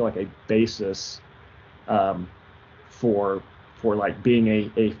I feel like a basis for like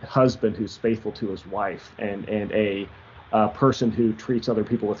being a husband who's faithful to his wife, and a person who treats other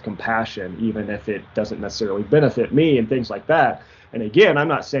people with compassion, even if it doesn't necessarily benefit me, and things like that. And again, I'm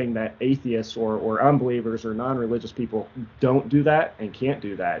not saying that atheists or unbelievers or non-religious people don't do that and can't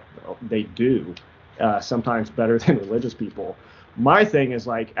do that. They do, sometimes better than religious people. My thing is,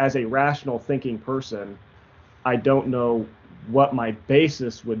 like, as a rational thinking person, I don't know what my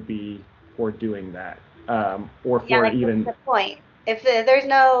basis would be for doing that, or for even. What's the point? If there's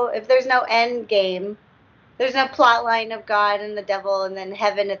no end game, there's no plot line of God and the devil, and then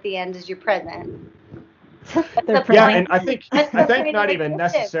heaven at the end is your present. Yeah, and I think not even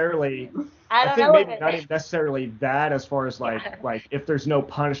necessarily. I think maybe not even necessarily that, as far as like if there's no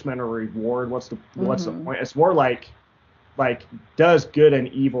punishment or reward, what's the point? It's more like does good and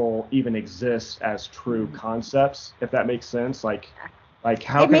evil even exist as true concepts? If that makes sense. Like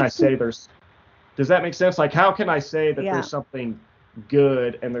how can I say there's? Does that make sense? Like, how can I say that there's something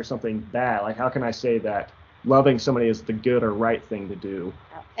good and there's something bad? Like, how can I say that loving somebody is the good or right thing to do?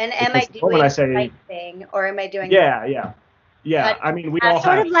 And am I doing the right thing, or am I doing? Yeah. I mean, we all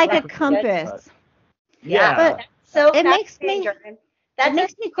sort have of like a compass. But so it makes me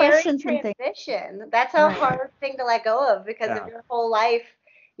question transition. That's a hard thing to let go of, because of your whole life.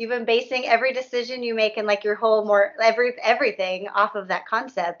 You've been basing every decision you make and like your whole everything off of that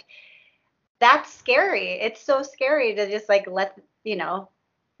concept. That's scary. It's so scary to just like let.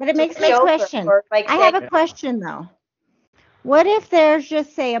 But it makes me question. I have a question though. What if there's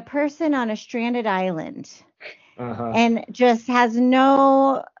just, say, a person on a stranded island and just has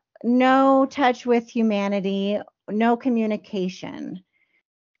no touch with humanity, no communication?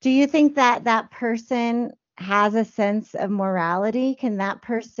 Do you think that person has a sense of morality, can that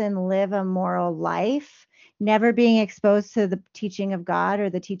person live a moral life, never being exposed to the teaching of God or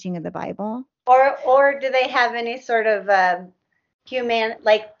the teaching of the Bible? Or do they have any sort of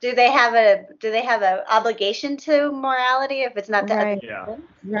like do they have a obligation to morality if it's not to Right. other people?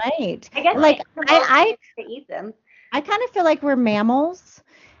 Right. I guess Like I to eat them. I kind of feel like we're mammals,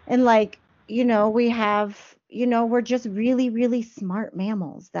 and like, we have, we're just really, really smart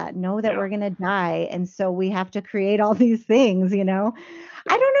mammals that know that we're going to die. And so we have to create all these things, I don't know.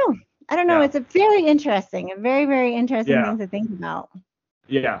 I don't know. Yeah. It's a very interesting, a very, very interesting Yeah. thing to think about.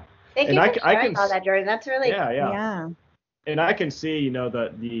 Yeah. Thank And you I for sharing can all that, Jordan. That's really Yeah. And I can see,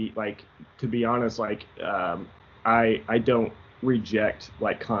 the like, to be honest, like, I don't reject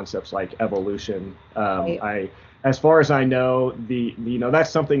like concepts like evolution. Right. As far as I know, that's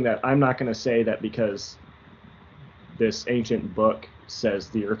something that I'm not going to say that because this ancient book says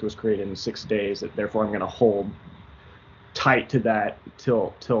the earth was created in 6 days, that therefore I'm going to hold tight to that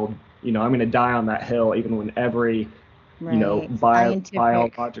till I'm going to die on that hill, even when every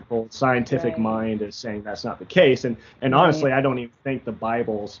biological scientific mind is saying that's not the case. And honestly, I don't even think the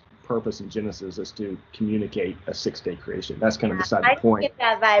Bible's purpose in Genesis is to communicate a 6-day creation. That's kind of beside the point. I get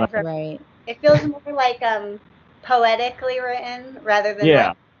that vibe from it. Feels more like poetically written rather than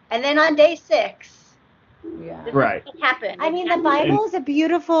like, and then on day 6 right happened. I mean, the Bible is a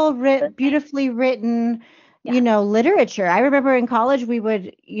beautifully written literature. I remember in college we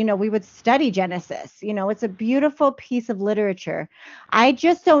would study Genesis. It's a beautiful piece of literature. I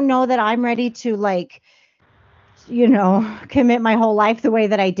just don't know that I'm ready to commit my whole life the way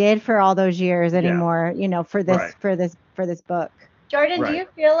that I did for all those years anymore, for this book. Jordan, do you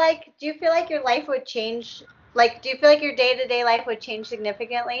feel like your life would change? Like, do you feel like your day-to-day life would change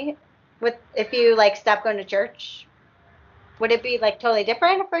significantly if you like stopped going to church? Would it be like totally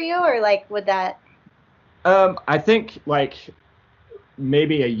different for you, or like would that? I think like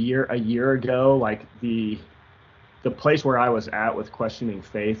maybe a year ago, like the place where I was at with questioning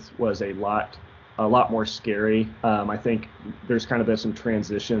faith was a lot more scary. I think there's kind of been some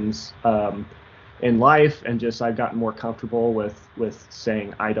transitions in life, and just I've gotten more comfortable with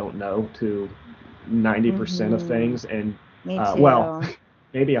saying I don't know to 90% of things, and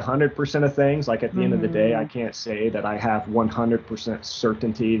maybe 100% of things. Like at the end of the day, I can't say that I have 100%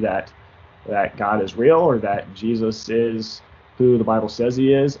 certainty that God is real or that Jesus is who the Bible says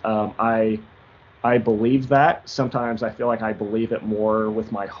he is. I believe that. Sometimes I feel like I believe it more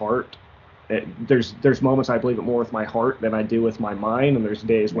with my heart. There's moments I believe it more with my heart than I do with my mind, and there's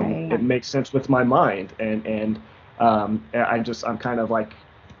days when it makes sense with my mind, and I'm kind of like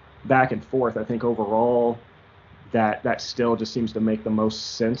back and forth. I think overall that still just seems to make the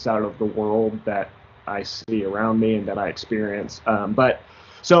most sense out of the world that I see around me and that I experience. But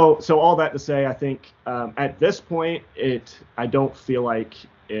so all that to say, I think at this point, I don't feel like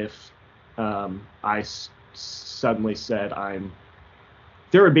if I suddenly said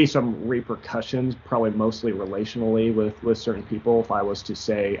there would be some repercussions, probably mostly relationally with certain people, if I was to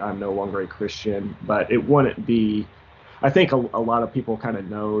say I'm no longer a Christian. But it wouldn't be. I think a lot of people kind of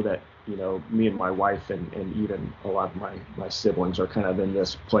know that, me and my wife and even a lot of my siblings are kind of in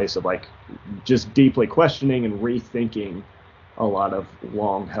this place of like just deeply questioning and rethinking a lot of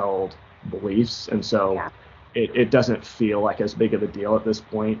long held beliefs. And so it doesn't feel like as big of a deal at this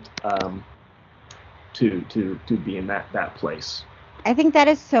point to be in that place. I think that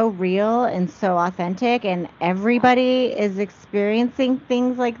is so real and so authentic, and everybody is experiencing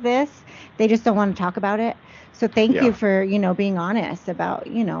things like this. They just don't want to talk about it. So thank you for, being honest about,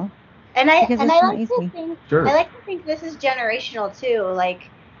 And I like to think this is generational too. Like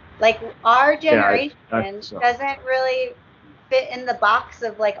our generation doesn't really fit in the box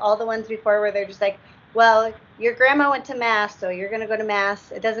of like all the ones before, where they're just like, well, your grandma went to mass, so you're gonna go to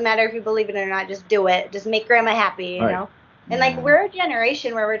mass. It doesn't matter if you believe it or not. Just do it. Just make grandma happy, you know. And like we're a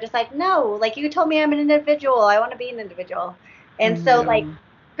generation where we're just like, no, like you told me I'm an individual. I want to be an individual. And so like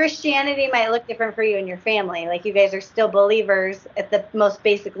Christianity might look different for you and your family. Like you guys are still believers at the most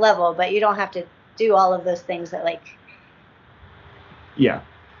basic level, but you don't have to do all of those things that like. Yeah,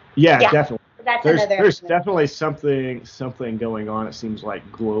 definitely. There's definitely something going on. It seems like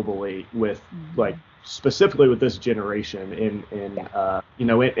globally with like specifically with this generation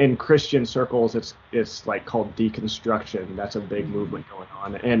in Christian circles, it's like called deconstruction. That's a big movement going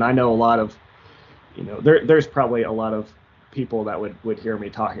on, and I know a lot of there's probably a lot of people that would hear me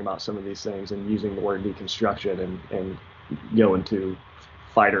talking about some of these things and using the word deconstruction and go into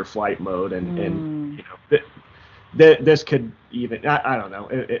fight or flight mode, and this could even I don't know,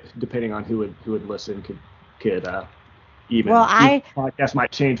 it depending on who would listen could even Well, podcast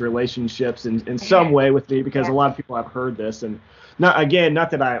might change relationships in some way with me, because a lot of people have heard this, and not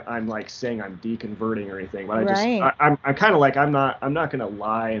that I'm like saying I'm deconverting or anything, but I'm kind of like, I'm not going to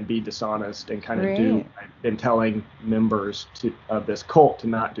lie and be dishonest and kind of do what I've been telling members of this cult to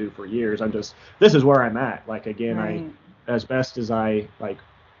not do for years. This is where I'm at. Like, again, I, as best as I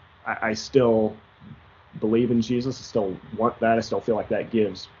still believe in Jesus. I still want that. I still feel like that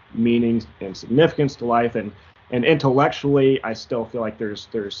gives meaning and significance to life, and intellectually, I still feel like there's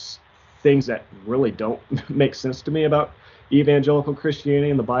things that really don't make sense to me about evangelical Christianity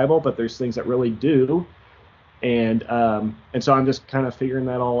and the Bible, but there's things that really do, and so I'm just kind of figuring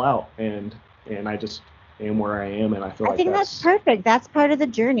that all out, and I just am where I am, and I think that's perfect. That's part of the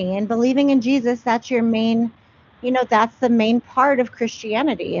journey, and believing in Jesus, that's your main, that's the main part of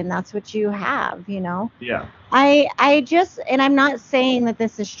Christianity, and that's what you have, Yeah. I just, and I'm not saying that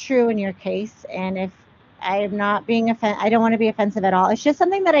this is true in your case, and if I am not being I don't want to be offensive at all. It's just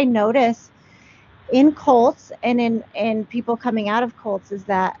something that I notice in cults and in people coming out of cults, is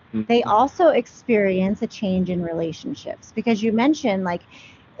that they also experience a change in relationships, because you mentioned like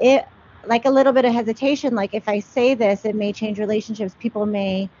a little bit of hesitation, like if I say this, it may change relationships. People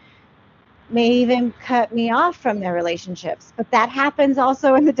may even cut me off from their relationships, but that happens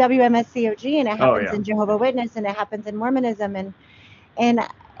also in the WMSCOG, and it happens in Jehovah's Witness, and it happens in Mormonism,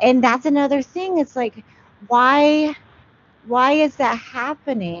 and that's another thing. It's like, why is that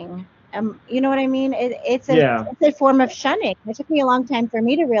happening? You know what I mean? It's a form of shunning. It took me a long time for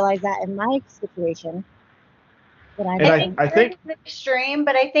me to realize that in my situation. But I think it's extreme,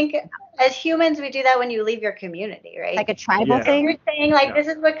 but I think as humans, we do that when you leave your community, right? Like a tribal thing? You're saying, like, this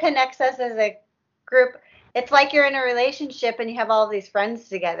is what connects us as a group. It's like you're in a relationship and you have all these friends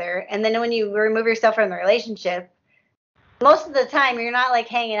together. And then when you remove yourself from the relationship, most of the time you're not like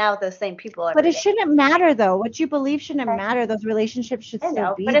hanging out with those same people. But it shouldn't matter, though. What you believe shouldn't matter. Those relationships should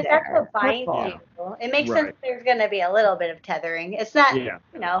still be there. But if that's what binds you, it makes sense there's going to be a little bit of tethering. It's not,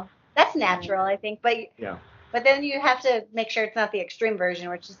 that's natural, I think. But then you have to make sure it's not the extreme version,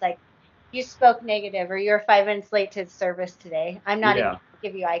 which is like, you spoke negative, or you're 5 minutes late to service today. I'm not even going to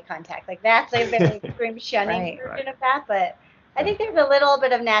give you eye contact. Like, that's a very extreme shunning version of that. But I think there's a little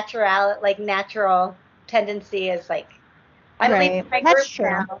bit of natural tendency is like, I'm leaving my group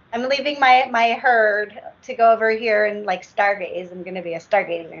now. I'm leaving my herd to go over here and like stargaze. I'm going to be a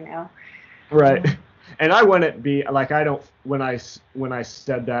stargazer now. Right. And I wouldn't be like, I don't, when I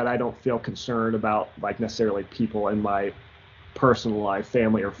said that, I don't feel concerned about like necessarily people in my personal life,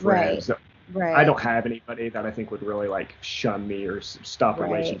 family or friends. Right. I don't have anybody that I think would really like shun me or stop a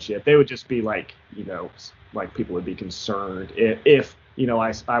relationship. They would just be like, like people would be concerned if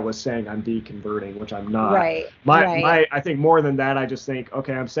I was saying I'm deconverting, which I'm not. Right. I think more than that, I just think,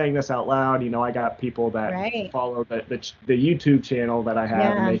 okay, I'm saying this out loud. I got people that follow the YouTube channel that I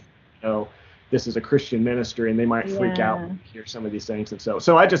have, and they this is a Christian ministry, and they might freak out when they hear some of these things. And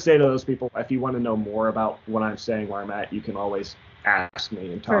so I just say to those people, if you want to know more about what I'm saying, where I'm at, you can always ask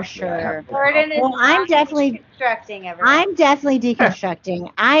me and talk to me. Well, I'm definitely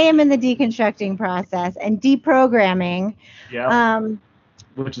deconstructing. I am in the deconstructing process and deprogramming. Yeah.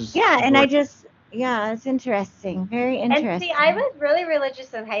 Which is and I just it's interesting, very interesting. And see, I was really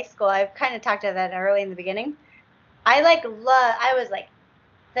religious in high school. I've kind of talked about that early in the beginning. I was like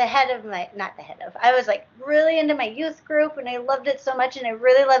I was like really into my youth group, and I loved it so much, and I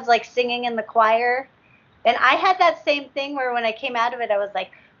really loved like singing in the choir. And I had that same thing where when I came out of it, I was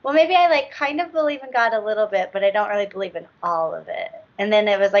like, well, maybe I like kind of believe in God a little bit, but I don't really believe in all of it. And then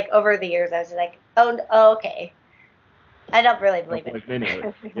it was like over the years, I was like, oh okay. I don't really believe in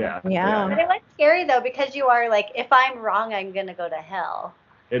it. Yeah. But it was scary though, because you are like, if I'm wrong, I'm going to go to hell.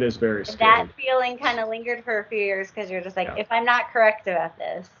 It is very scary. That feeling kind of lingered for a few years, because you're just like, if I'm not correct about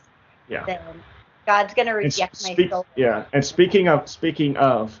this, then God's going to reject my soul. Yeah, and speaking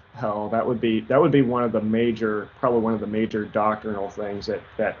of hell, that would be probably one of the major doctrinal things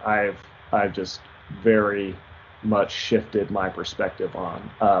that I've just very much shifted my perspective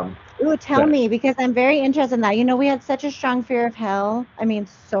on. Tell me, because I'm very interested in that. We had such a strong fear of hell. I mean,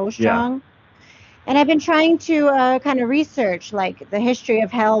 so strong. Yeah. And I've been trying to kind of research like the history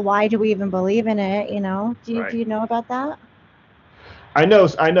of hell. Why do we even believe in it? Do you know about that? I know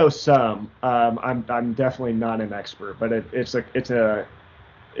some. I'm definitely not an expert, but it's a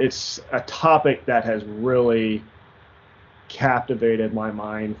topic that has really captivated my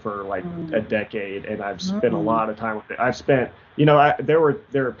mind for like a decade, and I've spent a lot of time with it. I've spent, there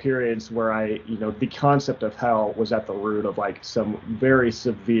were periods where the concept of hell was at the root of like some very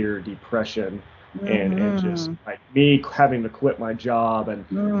severe depression. And just like me having to quit my job, and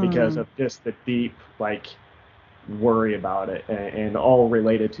because of just the deep like worry about it, and all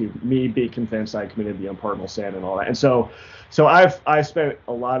related to me being convinced I committed the unpardonable sin and all that. And so I spent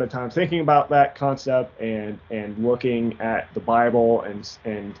a lot of time thinking about that concept and looking at the Bible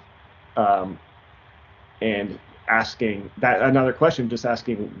and asking that another question, just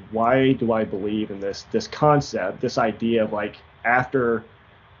asking, why do I believe in this concept, this idea of like after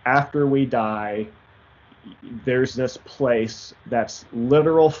we die, there's this place that's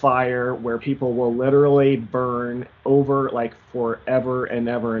literal fire where people will literally burn over like forever and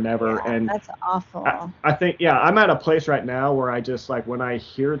ever and ever. Yeah, and that's awful. I think, yeah, I'm at a place right now where I just like, when I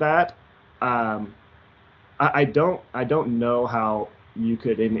hear that, I don't know how you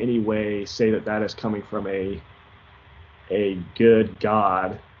could in any way say that is coming from a good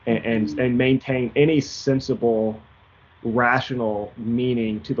God and maintain any sensible, rational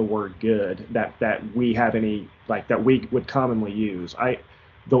meaning to the word good that we have any, like, that we would commonly use.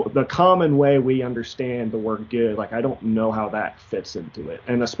 The common way we understand the word good, like, I don't know how that fits into it.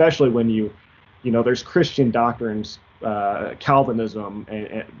 And especially when you know, there's Christian doctrines, Calvinism,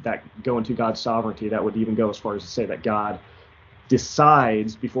 and that go into God's sovereignty, that would even go as far as to say that God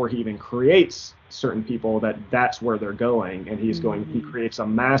decides before he even creates certain people that's where they're going, and he creates a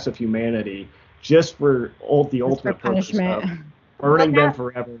massive humanity just for the ultimate purpose of burning them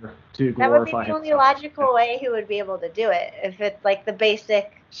forever to glorify him. That would be the only logical way he would be able to do it, if it's like the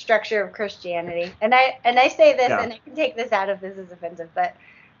basic structure of Christianity. And I say this, and I can take this out if this is offensive, but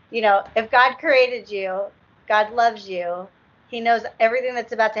you know, if God created you, God loves you, he knows everything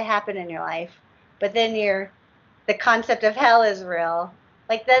that's about to happen in your life, but then the concept of hell is real,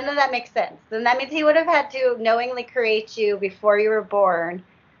 like, then that makes sense. Then that means he would have had to knowingly create you before you were born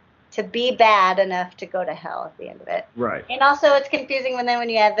to be bad enough to go to hell at the end of it. Right. And also it's confusing when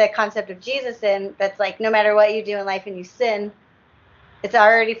you add the concept of Jesus in, that's like, no matter what you do in life and you sin, it's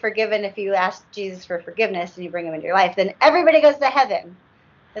already forgiven if you ask Jesus for forgiveness and you bring him into your life. Then everybody goes to heaven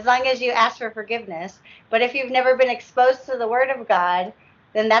as long as you ask for forgiveness. But if you've never been exposed to the word of God,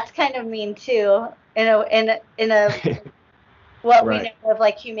 then that's kind of mean too, in a what we know of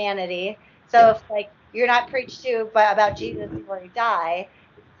like humanity. So if like you're not preached to about Jesus before you die,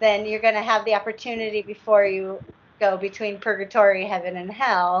 then you're going to have the opportunity before you go between purgatory, heaven, and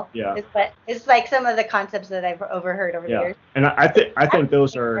hell. Yeah. It's like some of the concepts that I've overheard over the years. And I think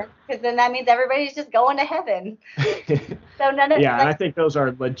those are, because then that means everybody's just going to heaven. So none of and I think those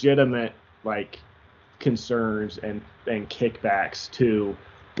are legitimate, like, concerns and kickbacks to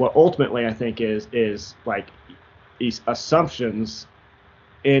what ultimately I think is like these assumptions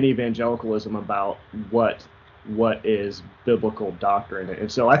in evangelicalism about what is biblical doctrine.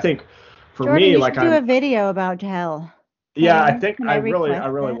 And so I think for Jordan, me, you like, should do a video about hell. I think I really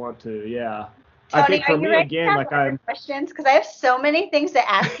want to. Yeah. Tony, I think for me, again, like, I'm questions, because I have so many things to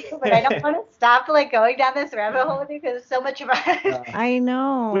ask you, but I don't want to stop like going down this rabbit hole with you because it's so much about it. I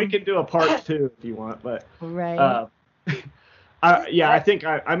know. We can do a part 2 if you want, but right. I think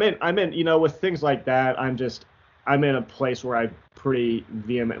I'm in, you know, with things like that, I'm in a place where I pretty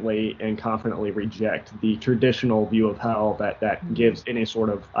vehemently and confidently reject the traditional view of hell that gives any sort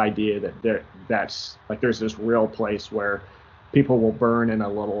of idea that that's like there's this real place where people will burn in a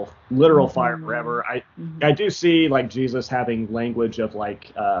literal fire forever. I do see like Jesus having language of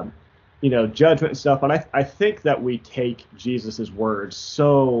like you know, judgment and stuff, but I think that we take Jesus's words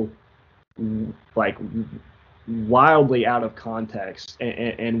so like wildly out of context,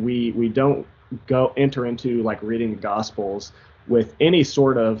 and we don't enter into like reading the Gospels with any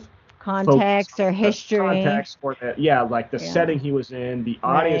sort of context or history. Context or like the setting he was in, the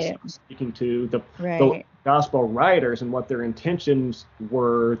audience he was speaking to, the gospel writers and what their intentions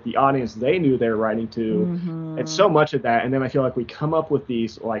were, the audience they knew they were writing to, and so much of that. And then I feel like we come up with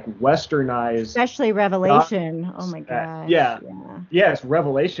these like westernized, especially Revelation. Oh my gosh. Yes,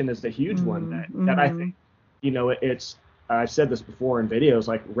 Revelation is the huge one that I think, you know, it's. I've said this before in videos,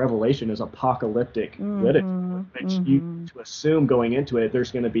 like Revelation is apocalyptic literature. You to assume going into it,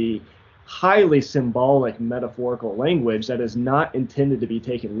 there's going to be highly symbolic, metaphorical language that is not intended to be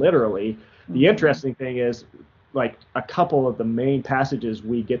taken literally. The interesting thing is, like, a couple of the main passages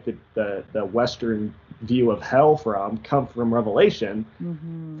we get the Western view of hell from come from Revelation,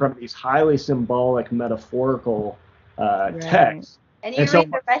 from these highly symbolic, metaphorical texts. And you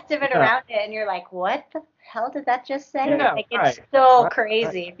read the rest of it around it, and you're like, what the hell did that just say? Like, it's so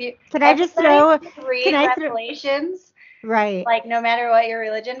crazy. Can I just throw Revelations? Right. Like, no matter what your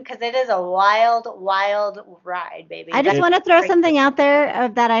religion, because it is a wild, wild ride, baby. I just want to throw something out there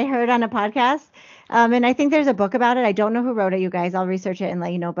that I heard on a podcast. And I think there's a book about it. I don't know who wrote it, you guys. I'll research it and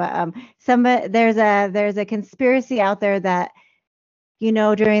let you know. But there's a conspiracy out there that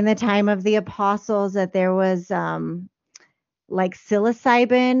during the time of the apostles that there was like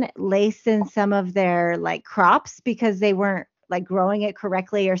psilocybin laced in some of their like crops because they weren't like growing it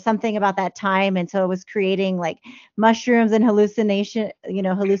correctly or something about that time, and so it was creating like mushrooms and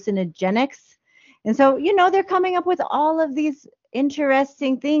hallucinogenics. And so they're coming up with all of these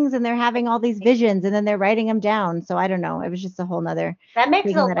interesting things, and they're having all these visions, and then they're writing them down. So I don't know, it was just a whole nother that makes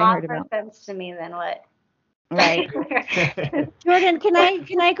thing a that I lot heard more about. sense to me than what. Right. Jordan, can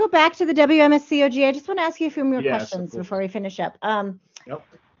I go back to the WMSCOG? I just want to ask you a few more Yes, of questions course. before we finish up. Yep.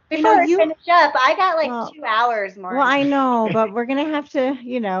 Before we finish up, I got like Well, 2 hours more. Well, I know, but we're gonna have to.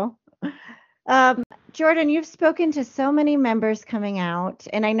 Jordan, you've spoken to so many members coming out,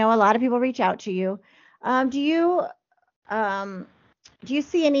 and I know a lot of people reach out to you. Do you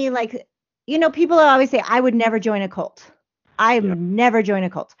see any like, people always say, I would never join a cult. Never join a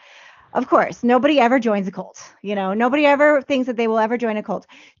cult. Of course, nobody ever joins a cult. Nobody ever thinks that they will ever join a cult.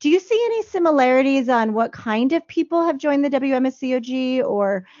 Do you see any similarities on what kind of people have joined the WMSCOG,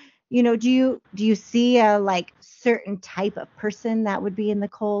 or, do you see a like certain type of person that would be in the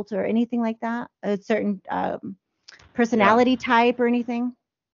cult or anything like that? A certain personality type or anything?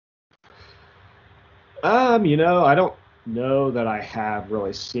 I don't know that I have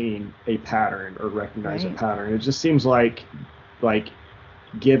really seen a pattern or recognized a pattern. It just seems like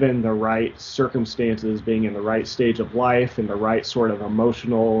given the right circumstances, being in the right stage of life and the right sort of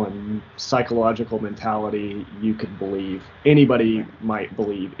emotional and psychological mentality, you could believe anybody might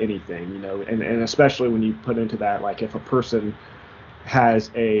believe anything, and especially when you put into that, like if a person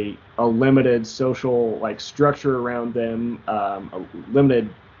has a limited social like structure around them, a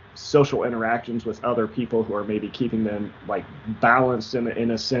limited social interactions with other people who are maybe keeping them like balanced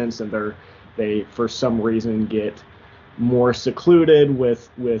in a sense, and they for some reason get more secluded with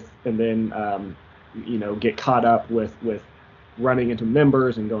and then get caught up with running into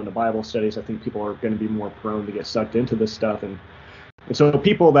members and going to Bible studies. I think people are going to be more prone to get sucked into this stuff, and so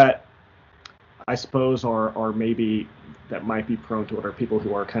people that I suppose are maybe that might be prone to it are people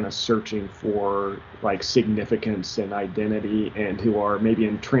who are kind of searching for like significance and identity, and who are maybe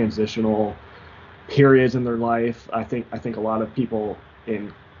in transitional periods in their life. I think a lot of people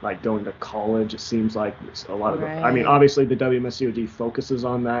in like going to college, it seems like a lot of I mean, obviously the WMSCOG focuses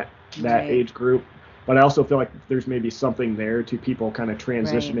on that age group, but I also feel like there's maybe something there to people kind of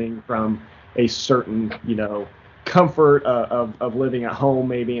transitioning from a certain comfort of living at home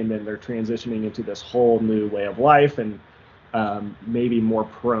maybe, and then they're transitioning into this whole new way of life, and maybe more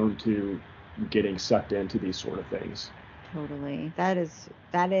prone to getting sucked into these sort of things. Totally. That is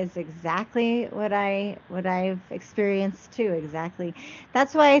exactly what I've experienced too. Exactly.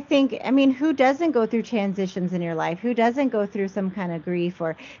 That's why I think, who doesn't go through transitions in your life? Who doesn't go through some kind of grief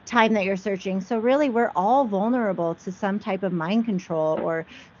or time that you're searching? So really, we're all vulnerable to some type of mind control or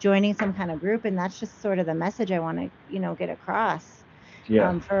joining some kind of group. And that's just sort of the message I want to, get across.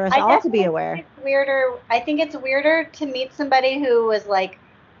 Yeah. For us all to be aware. I think it's weirder to meet somebody who was like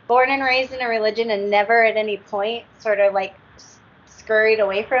born and raised in a religion and never at any point sort of like scurried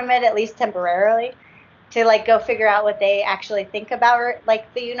away from it, at least temporarily, to like go figure out what they actually think about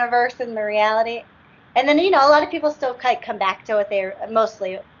like the universe and the reality. And then, a lot of people still come back to what they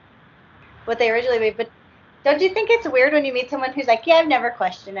originally made. But don't you think it's weird when you meet someone who's like, yeah, I've never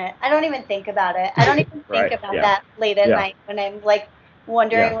questioned it. I don't even think about it. I don't even think about that late at night when I'm like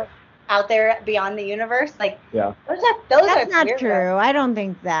wondering what's out there beyond the universe. Like, those That's not true. I don't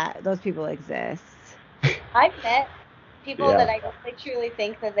think that those people exist. I've met people that I really truly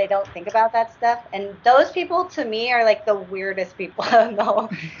think that they don't think about that stuff, and those people to me are like the weirdest people I know.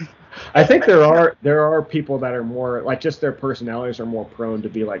 I think there are people that are more like, just their personalities are more prone to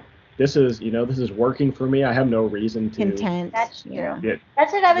be like, this is working for me. I have no reason to content. That's true.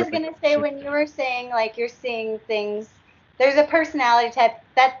 That's what I was gonna say when you were saying like you're seeing things. There's a personality type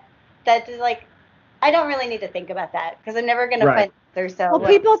that is like, I don't really need to think about that because I'm never gonna find answers. So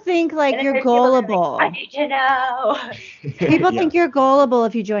people think like you're gullible. Like, I need to know. People think you're gullible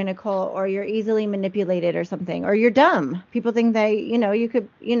if you join a cult, or you're easily manipulated or something, or you're dumb. People think that you could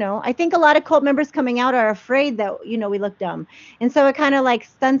I think a lot of cult members coming out are afraid that we look dumb, and so it kind of like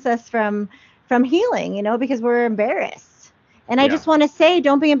stunts us from healing, because we're embarrassed. And I just want to say,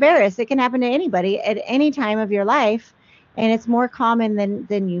 don't be embarrassed. It can happen to anybody at any time of your life, and it's more common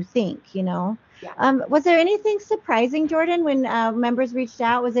than you think. Was there anything surprising, Jordan, when members reached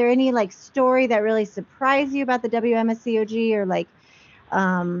out? Was there any like story that really surprised you about the WMSCOG, or like,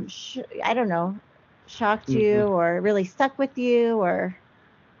 I don't know, shocked you or really stuck with you, or?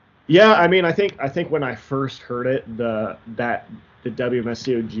 Yeah, I think when I first heard it, that the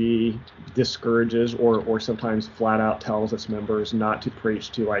WMSCOG discourages or sometimes flat out tells its members not to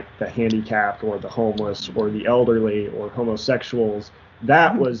preach to like the handicapped or the homeless or the elderly or homosexuals.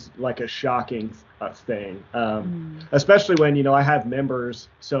 That was like a shocking thing, especially when, you know, I have members.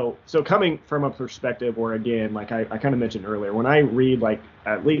 So coming from a perspective where, again, like I kind of mentioned earlier, when I read like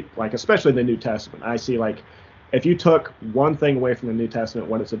at least like especially the New Testament, I see like if you took one thing away from the New Testament,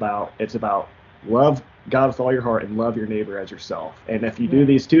 what it's about love God with all your heart and love your neighbor as yourself. And if you do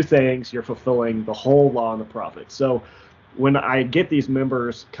these two things, you're fulfilling the whole law and the prophets. So when I get these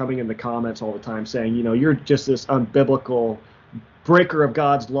members coming in the comments all the time saying, you know, you're just this unbiblical breaker of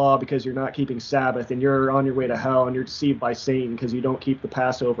God's law because you're not keeping Sabbath and you're on your way to hell and you're deceived by Satan because you don't keep the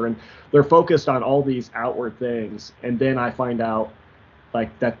Passover, and they're focused on all these outward things, and then I find out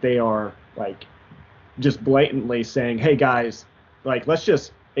like that they are like just blatantly saying, hey guys, like let's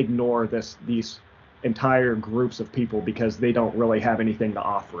just ignore these entire groups of people because they don't really have anything to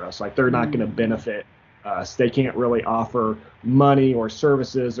offer us. Like they're not going to benefit us. They can't really offer money or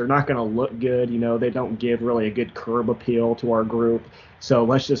services. They're not going to look good. You know, they don't give really a good curb appeal to our group. So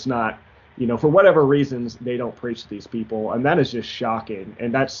let's just not, you know, for whatever reasons, they don't preach to these people. And that is just shocking.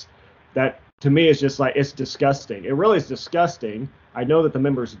 And that to me is just like, it's disgusting. It really is disgusting. I know that the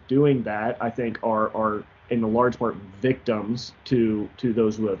members doing that, I think, are in a large part victims to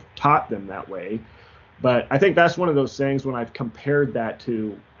those who have taught them that way. But I think that's one of those things when I've compared that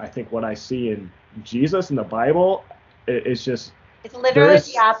to, I think, what I see in Jesus in the Bible, it's just, it's literally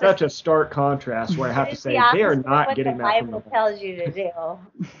the opposite. Such a stark contrast where I have to say they are not getting that from the Bible tells you to do.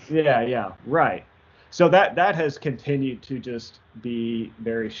 Yeah, right. So that has continued to just be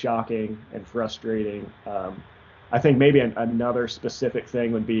very shocking and frustrating. I think maybe another specific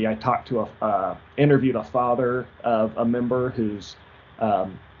thing would be I talked to interviewed a father of a member whose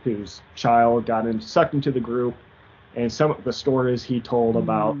child got sucked into the group, and some of the stories he told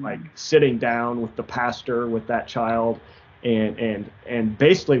about like sitting down with the pastor with that child and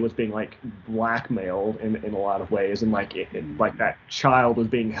basically was being like blackmailed in a lot of ways, and like like that child was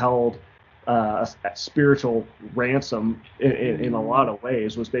being held at spiritual ransom in a lot of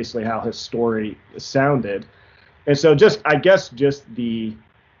ways, was basically how his story sounded. And so I guess the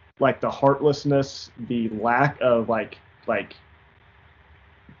like the heartlessness, the lack of like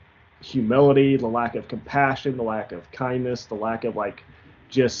humility, the lack of compassion, the lack of kindness, the lack of like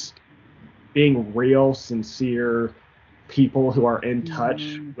just being real, sincere people who are in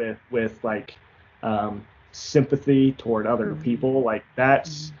touch with like sympathy toward other people. Like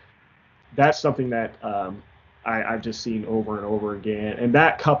that's something that I've just seen over and over again, and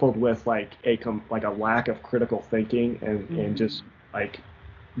that coupled with like a lack of critical thinking and just like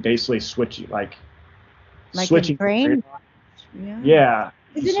basically switching brain. Yeah.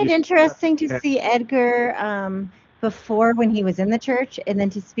 Isn't it interesting to see Edgar before when he was in the church, and then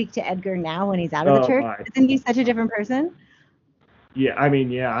to speak to Edgar now when he's out of the church? Isn't he such a different person? Yeah, I mean,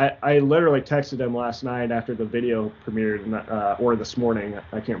 yeah, I literally texted him last night after the video premiered, or this morning,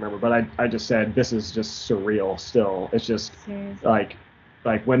 I can't remember, but I just said, this is just surreal still. It's just like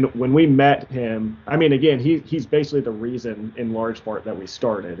when we met him, I mean, again, he's basically the reason in large part that we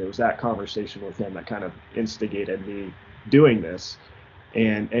started. It was that conversation with him that kind of instigated me doing this.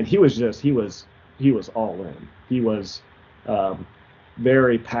 And he was all in. He was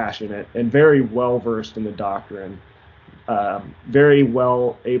very passionate and very well versed in the doctrine. Very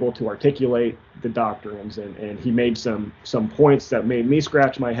well able to articulate the doctrines, and he made some points that made me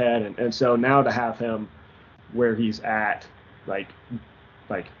scratch my head, and so now to have him where he's at, like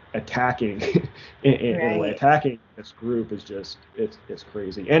attacking in a way, attacking this group is just it's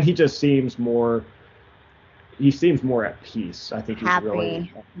crazy. And he just seems more at peace. I think he's happy.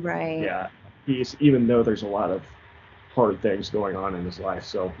 Really right. He's, even though there's a lot of hard things going on in his life.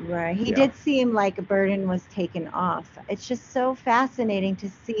 So he did seem like a burden was taken off. It's just so fascinating to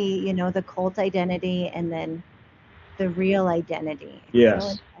see, you know, the cult identity and then the real identity.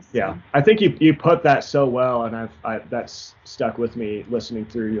 Yes. So I think you put that so well, and I've that's stuck with me listening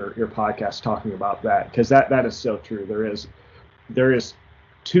through your podcast talking about that, because that is so true. There is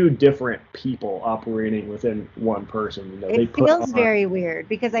two different people operating within one person. You know, it feels very weird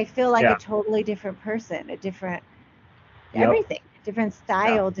because I feel like a totally different person, a different everything, different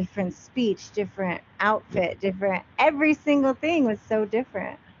style, different speech, different outfit, different, every single thing was so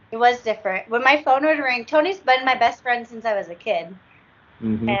different. It was different. When my phone would ring, Tony's been my best friend since I was a kid.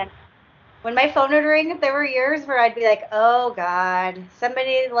 And when my phone would ring, there were years where I'd be like, oh God,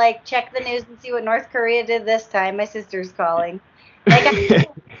 somebody like check the news and see what North Korea did this time. My sister's calling. Like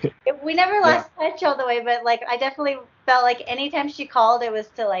we never lost touch all the way, but like I definitely felt like anytime she called, it was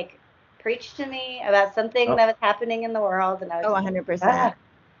to like preach to me about something that was happening in the world, and I was 100%.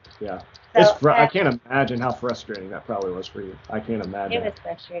 Yeah. So, I can't imagine how frustrating that probably was for you. I can't imagine. It was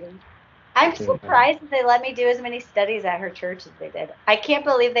frustrating. I'm surprised that they let me do as many studies at her church as they did. I can't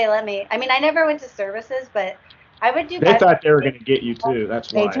believe they let me. I mean, I never went to services, but I would do. They thought they were going to get you too.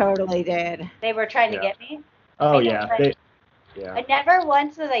 That's why. They totally did. They were trying to get me. Oh yeah. I never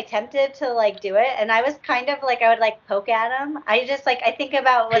once was I tempted to like do it, and I was kind of like I would like poke at them. I just like I think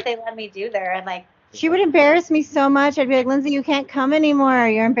about what they let me do there, and like. She would embarrass me so much. I'd be like, Lindsay, you can't come anymore.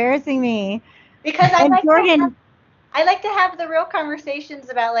 You're embarrassing me. Because I like to have the real conversations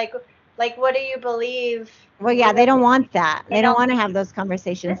about like what do you believe? Well, yeah, they don't want that. They don't want to have those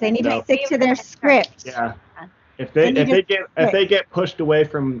conversations. They need to stick to their script. Yeah. If they get pushed away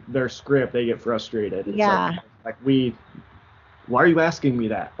from their script, they get frustrated. Yeah. Like why are you asking me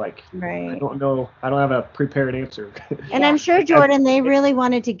that? Like, right. I don't know. I don't have a prepared answer. And I'm sure, Jordan, they really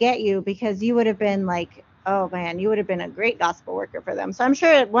wanted to get you because you would have been like, oh man, you would have been a great gospel worker for them. So I'm sure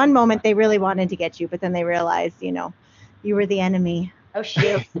at one moment they really wanted to get you, but then they realized, you were the enemy. Oh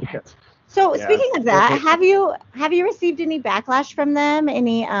shoot. Yes. So speaking of that, have you received any backlash from them?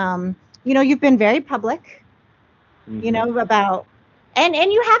 Any, you've been very public, about, and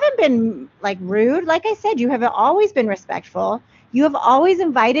you haven't been like rude. Like I said, you have always been respectful. You have always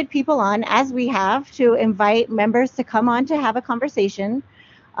invited people on, as we have, to invite members to come on to have a conversation.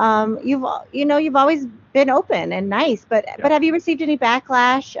 You've always been open and nice, but have you received any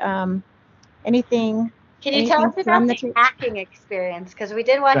backlash? Anything? Can you tell us about the hacking experience? Because we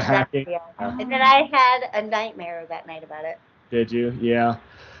did watch that video, and then I had a nightmare that night about it. Did you? Yeah.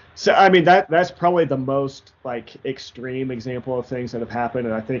 So I mean that's probably the most like extreme example of things that have happened,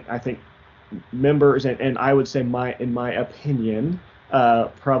 and I think members and I would say in my opinion,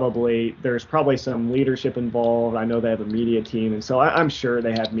 there's probably some leadership involved. I know they have a media team, and so I'm sure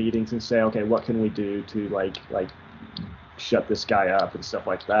they have meetings and say, okay, what can we do to like shut this guy up and stuff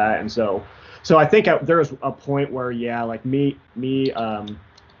like that. And so I think there was a point where like me and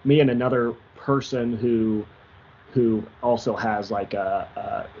another person who also has like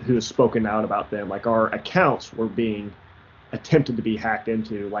who has spoken out about them, like our accounts were being attempted to be hacked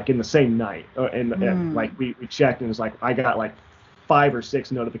into like in the same night, and like we checked and it was like I got like 5 or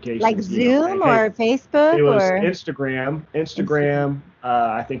 6 notifications, like Zoom or Facebook. It was Instagram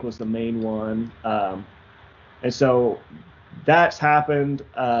I think was the main one, and so that's happened.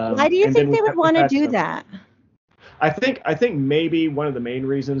 Why do you think they would want to do that? I think maybe one of the main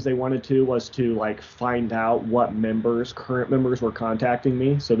reasons they wanted to was to like find out what current members were contacting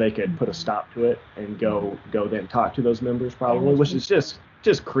me, so they could put a stop to it and go then talk to those members probably, which is just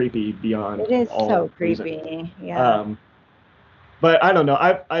creepy beyond. It is all so creepy. reason. Yeah. But I don't know.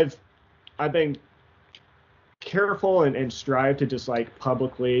 I've been careful and strive to just like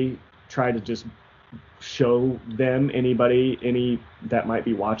publicly try to just show them any that might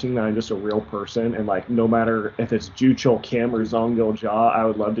be watching that I'm just a real person, and like no matter if it's Juchol Kim or Zongil Jha, I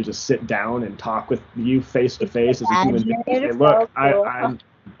would love to just sit down and talk with you face to face as a human being. Hey, look, I'm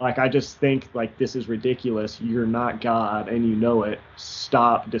like, I just think like this is ridiculous. You're not God and you know it.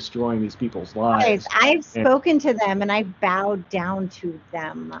 Stop destroying these people's lives. I've spoken to them and I bowed down to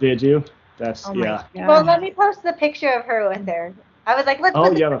them. Did you? That's yeah. Well, let me post the picture of her with her. I was like, let's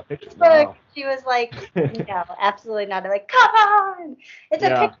put the picture. Wow. She was like, no, absolutely not. I'm like, come on. It's a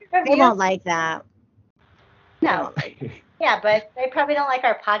picture of you. They won't like that. No. Yeah, but they probably don't like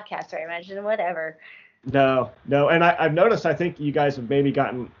our podcast very much, and whatever. No. And I've noticed, I think you guys have maybe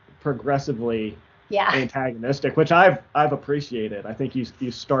gotten progressively antagonistic, which I've appreciated. I think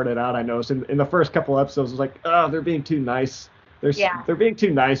you started out, I noticed, in the first couple episodes, it was like, oh, they're being too nice. They're being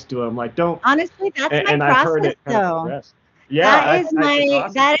too nice to him. Like, don't. Honestly, that's my process, I've heard it though. Yeah,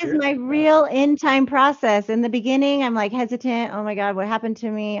 that is my real in-time process. In the beginning, I'm like hesitant. Oh my God, what happened to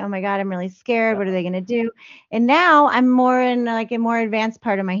me? Oh my God, I'm really scared. What are they going to do? And now I'm more in like a more advanced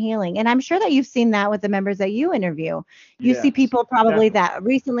part of my healing. And I'm sure that you've seen that with the members that you interview. You see people probably that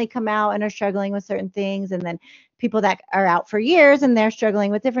recently come out and are struggling with certain things, and then people that are out for years and they're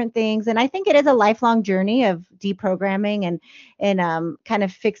struggling with different things. And I think it is a lifelong journey of deprogramming and kind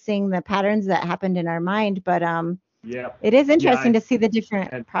of fixing the patterns that happened in our mind. But it is interesting to see the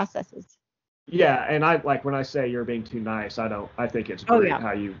different processes. Yeah, and I like when I say you're being too nice, I think it's great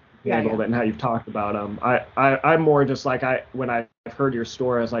how you handled it and how you've talked about them. I'm more just like when I've heard your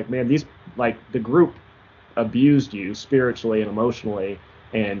story, I was like, man, these like the group abused you spiritually and emotionally,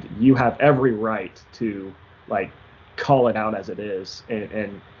 and you have every right to like call it out as it is.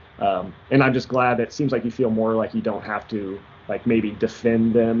 And I'm just glad that it seems like you feel more like you don't have to like maybe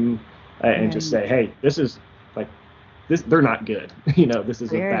defend them and just say, hey, this they're not good. This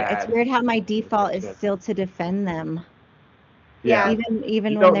is Weird. a bad. It's weird how my default is still to defend them. Yeah.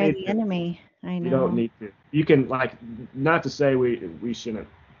 Even when they're the enemy. I know. You don't need to. You can, like, not to say we shouldn't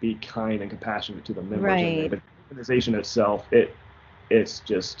be kind and compassionate to the members. Right. But the organization itself, it is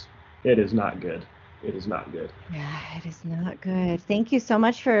not good. It is not good. Yeah, it is not good. Thank you so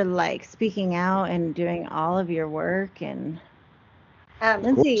much for like speaking out and doing all of your work. And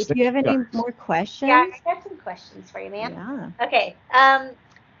Lindsay, do you have any more questions? Yeah, I got some questions for you, ma'am. Yeah. Okay.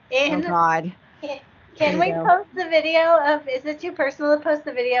 Oh God. Can we post the video of? Is it too personal to post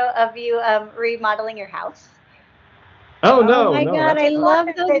the video of you remodeling your house? Oh no! Oh my God, I love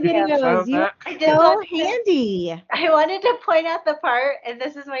those videos. You're so handy. I wanted to point out the part, and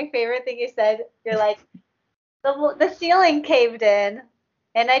this is my favorite thing you said. You're like, the ceiling caved in,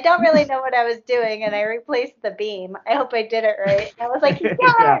 and I don't really know what I was doing, and I replaced the beam. I hope I did it right. I was like,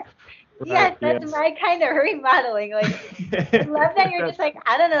 yes, that's my kind of remodeling. Like, I love that you're just like,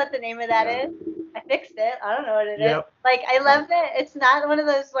 I don't know what the name of that is. I fixed it. I don't know what it is. Like, I love that it's not one of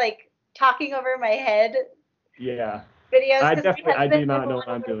those like talking over my head. Yeah. Videos. I do not know what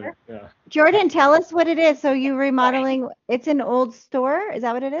I'm doing. Yeah. Jordan, tell us what it is. So you remodeling? It's an old store. Is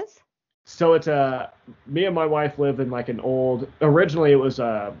that what it is? So it's me and my wife live in like an old. Originally, it was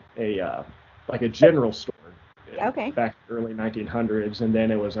like a general store. Okay. Back in the early 1900s, and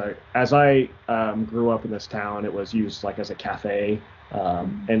then it was as I grew up in this town, it was used like as a cafe,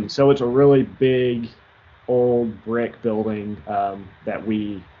 and so it's a really big, old brick building that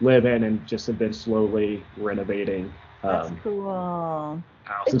we live in and just have been slowly renovating. That's cool.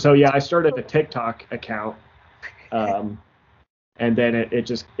 House. And so I started a TikTok account, and then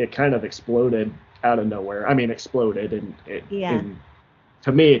it kind of exploded out of nowhere. I mean, exploded, and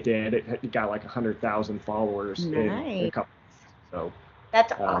to me it did. It got like 100,000 followers in a couple. So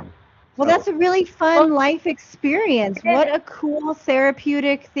that's awesome. Well, that's a really fun life experience. What a cool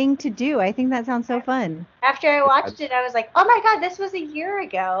therapeutic thing to do. I think that sounds so fun. After I watched it, I was like, oh my God, this was a year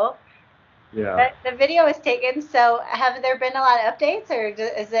ago. Yeah. The video was taken. So have there been a lot of updates, or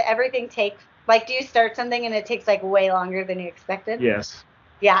is it everything take, like, do you start something and it takes like way longer than you expected? Yes.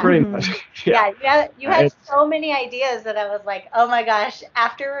 Yeah. Pretty much. Yeah. You had so many ideas that I was like, oh my gosh,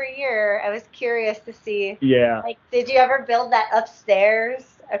 after a year, I was curious to see. Yeah. Like, did you ever build that upstairs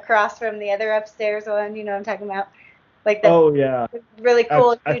across from the other upstairs one? You know what I'm talking about? Like the really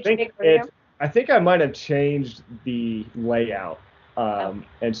cool, huge big room. I think I might have changed the layout.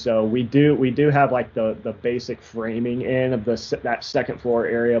 And so we do have like the basic framing in of that second floor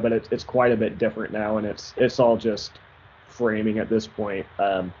area, but it's quite a bit different now, and it's all just framing at this point.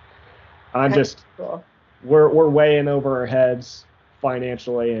 We're way in over our heads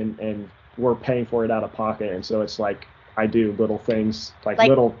financially, and we're paying for it out of pocket, and so it's like I do little things like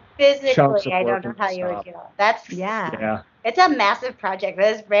little physically chunks of I don't know how you would do it. That's it's a massive project, but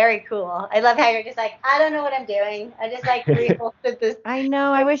it's very cool. I love how you're just like, I don't know what I'm doing. I just like reposted this. I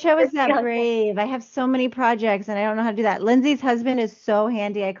know. I wish I was that brave. I have so many projects and I don't know how to do that. Lindsay's husband is so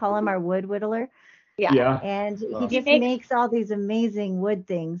handy. I call him our wood whittler. Yeah. And he just makes all these amazing wood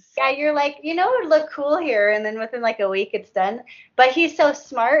things. Yeah, you're like, it would look cool here, and then within like a week it's done. But he's so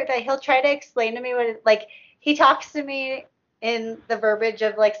smart that he'll try to explain to me he talks to me in the verbiage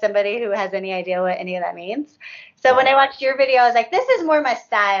of like somebody who has any idea what any of that means. So when I watched your video, I was like, this is more my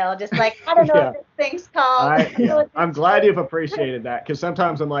style. Just like, I don't know what this thing's called. I'm glad you've appreciated that, because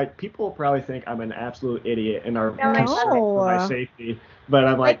sometimes I'm like, people probably think I'm an absolute idiot and are for my safety. But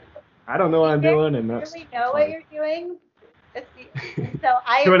I'm like, I don't know what I'm doing, and that's really know what you're doing. So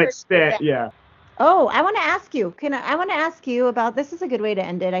I to an extent, yeah. Oh, I want to ask you. I want to ask you about, this is a good way to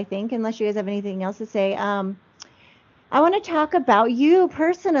end it, I think, unless you guys have anything else to say. I want to talk about you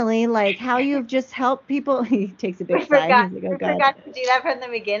personally, like how you've just helped people. He takes a big sigh. We forgot to do that from the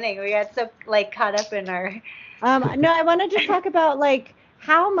beginning. We got so like caught up in our. No, I want to just talk about like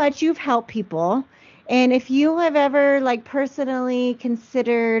how much you've helped people, and if you have ever like personally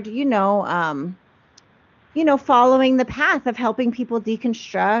considered, following the path of helping people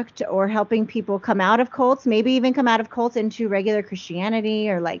deconstruct or helping people come out of cults, maybe even come out of cults into regular Christianity,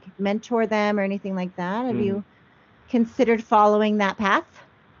 or like mentor them or anything like that. Have you considered following that path?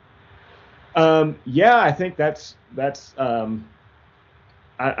 Yeah, I think that's I'm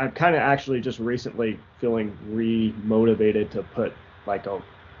kind of actually just recently feeling re-motivated to put like a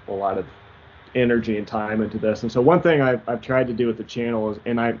lot of energy and time into this. And so one thing I've tried to do with the channel is,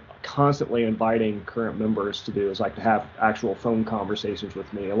 and I'm constantly inviting current members to do, is like to have actual phone conversations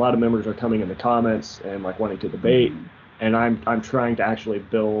with me. A lot of members are coming in the comments and like wanting to debate. And I'm trying to actually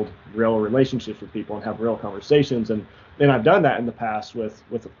build real relationships with people and have real conversations. And I've done that in the past with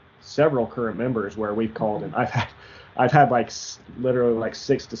several current members where we've called, and I've had like literally like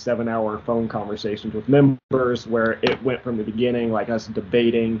 6 to 7 hour phone conversations with members where it went from the beginning, like us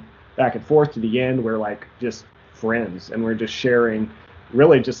debating back and forth, to the end we're like just friends, and we're just sharing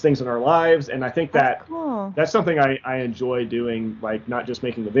really just things in our lives. And I think That's cool. that's something I enjoy doing, like not just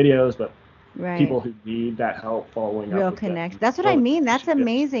making the videos, but Right. people who need that help following Real up with connect. them. That's what I mean. That's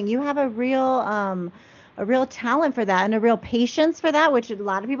amazing. You have a real talent for that and a real patience for that, which a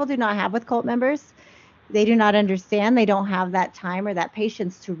lot of people do not have with cult members. They do not understand. They don't have that time or that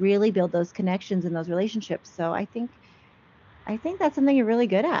patience to really build those connections and those relationships. So I think that's something you're really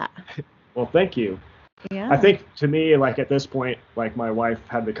good at. Well, thank you. Yeah. I think to me, like at this point, like my wife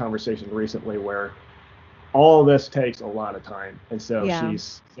had the conversation recently where all this takes a lot of time, and so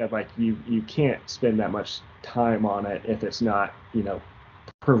she's said like you can't spend that much time on it if it's not, you know,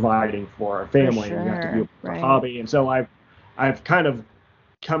 providing for our family. For and you have to sure. do a hobby. And so I've kind of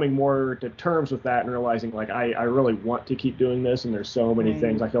coming more to terms with that and realizing like I really want to keep doing this, and there's so many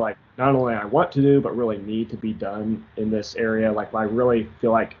things I feel like not only I want to do but really need to be done in this area. Like I really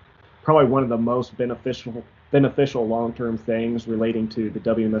feel like probably one of the most beneficial long-term things relating to the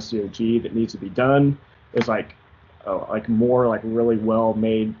WMSCOG that needs to be done is like more like really well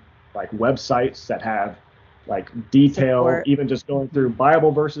made like websites that have like detail support. Even just going through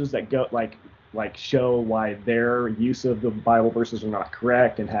Bible verses that go like show why their use of the Bible verses are not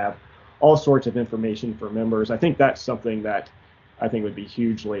correct, and have all sorts of information for members. I think that's something that I think would be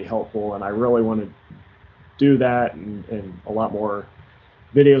hugely helpful, and I really want to do that, and a lot more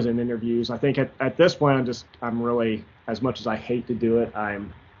videos and interviews. I think at this point I'm really, as much as I hate to do it,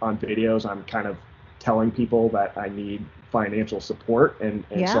 I'm on videos, I'm kind of telling people that I need financial support, and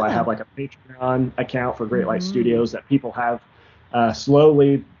so I have like a Patreon account for Great Light Studios that people have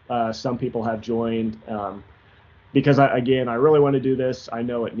slowly, some people have joined, because I really want to do this. I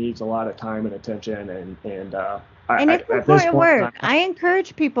know it needs a lot of time and attention, and it's important work. I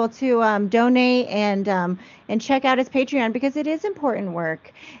encourage people to donate and check out his Patreon, because it is important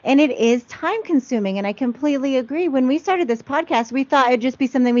work and it is time consuming. And I completely agree. When we started this podcast, we thought it'd just be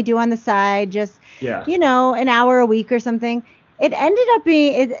something we do on the side, just you know, an hour a week or something. It ended up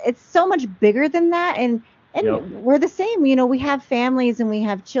being it's so much bigger than that, and we're the same. You know, we have families and we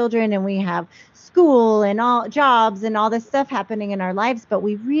have children and we have school and all jobs and all this stuff happening in our lives, but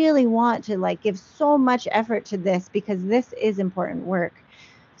we really want to like give so much effort to this because this is important work.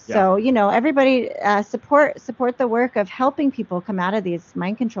 So, you know, everybody support the work of helping people come out of these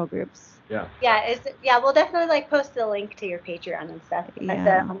mind control groups. We'll definitely like post the link to your Patreon and stuff on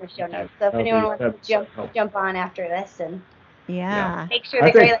the show notes. So if anyone wants to jump on after this and make sure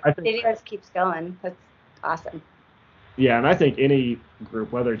the Great Light Studios keeps going. That's awesome. Yeah, and I think any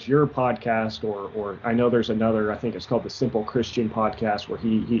group, whether it's your podcast or I know there's another, I think it's called the Simple Christian Podcast, where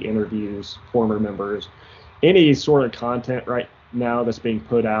he interviews former members. Any sort of content right now that's being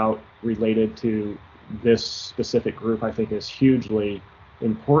put out related to this specific group, I think is hugely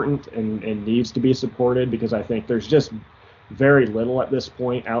important and needs to be supported, because I think there's just very little at this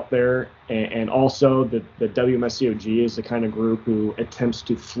point out there. And also the WMSCOG is the kind of group who attempts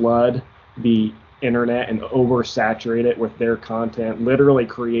to flood the internet and oversaturate it with their content, literally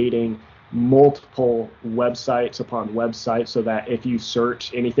creating multiple websites upon websites, so that if you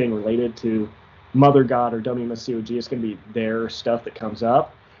search anything related to Mother God or WMSCOG, it's going to be their stuff that comes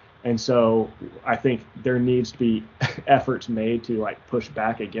up. And so I think there needs to be efforts made to like push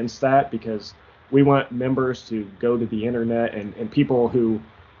back against that, because we want members to go to the internet, and people who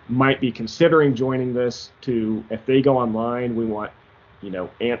might be considering joining this to, if they go online, we want, you know,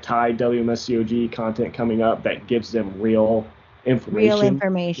 anti-WMSCOG content coming up that gives them real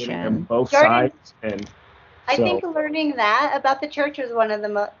information. Both sides. And I think learning that about the church was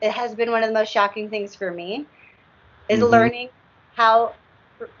it has been one of the most shocking things for me, is learning how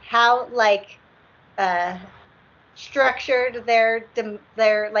like structured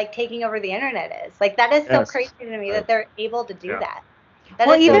their like taking over the internet is. Like that is so crazy to me that they're able to do that.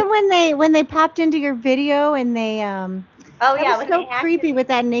 Well, even when they popped into your video and they was so creepy with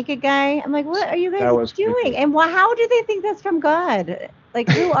that naked guy. I'm like, what are you guys doing? Creepy. And how do they think that's from God? Like,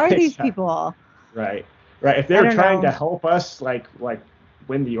 who are these people? Right. If they're trying to help us, like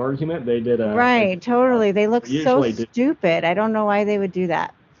win the argument, they did totally. They look so stupid. I don't know why they would do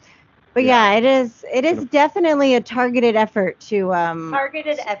that. But it is definitely a targeted effort to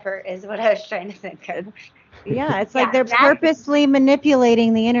targeted effort is what I was trying to think of. Yeah, it's like they're purposely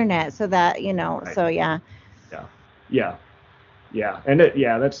manipulating the internet so that, you know, Yeah, and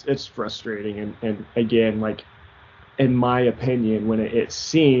it's frustrating, and again, like in my opinion, when it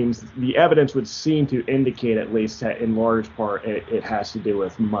seems, the evidence would seem to indicate at least that in large part it has to do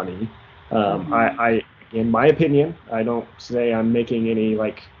with money. I, in my opinion, I don't say I'm making any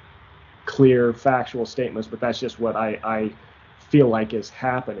like clear factual statements, but that's just what I feel like is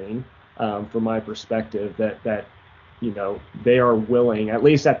happening from my perspective, that they are willing, at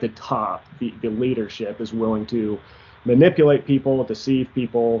least at the top, the leadership is willing to manipulate people, deceive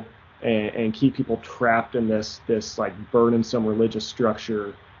people, and keep people trapped in this like burdensome religious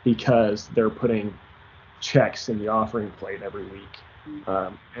structure because they're putting checks in the offering plate every week.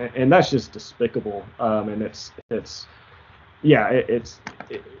 And that's just despicable. And it's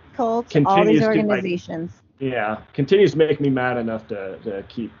Cults, all these organizations. Continues to make me mad enough to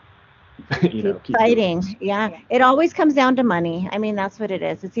keep keep fighting. Yeah. It always comes down to money. I mean, that's what it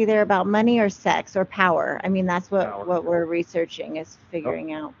is. It's either about money or sex or power. I mean, that's what we're researching is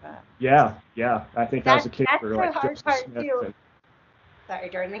figuring out. But. Yeah. I think that was a case for like hard part too. Sorry,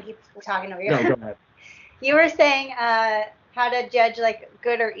 Jordan, I keep talking over you. No, go ahead. You were saying how to judge like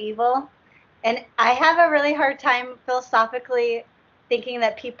good or evil, and I have a really hard time philosophically thinking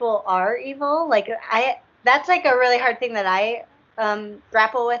that people are evil. Like that's like a really hard thing that I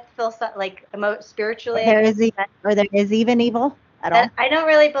grapple with spiritually. There is even evil at all. I don't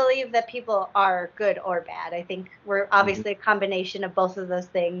really believe that people are good or bad. I think we're obviously a combination of both of those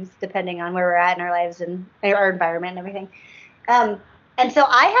things, depending on where we're at in our lives and our environment and everything. And so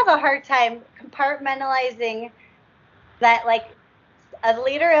I have a hard time compartmentalizing that, like, a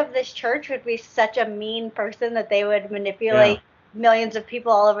leader of this church would be such a mean person that they would manipulate millions of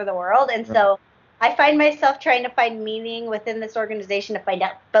people all over the world. And so I find myself trying to find meaning within this organization to find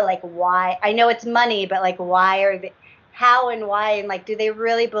out, but like why? I know it's money, but like why are they, how and why, and like do they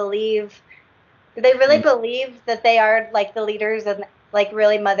really believe that they are like the leaders and like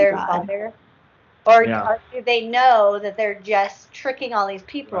really mother and father? Or do they know that they're just tricking all these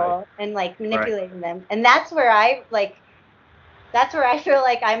people and like manipulating them? And that's where I feel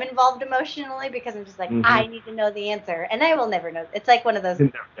like I'm involved emotionally, because I'm just like, I need to know the answer, and I will never know. It's like one of those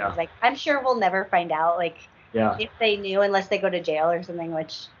things, like I'm sure we'll never find out, like if they knew, unless they go to jail or something,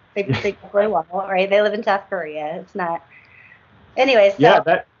 which they probably won't, right? They live in South Korea. It's not. Anyways. So.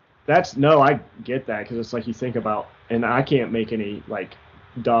 That's no, I get that, because it's like you think about, and I can't make any like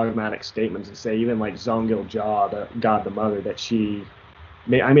dogmatic statements and say even like Zongil Ja, God the Mother, that she.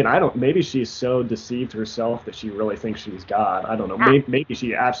 I mean, maybe she's so deceived herself that she really thinks she's God. I don't know. Maybe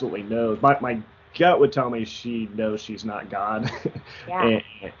she absolutely knows. My gut would tell me she knows she's not God.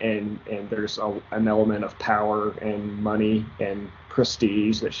 and there's an element of power and money and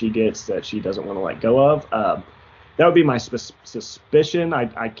prestige that she gets that she doesn't want to let go of. That would be my suspicion.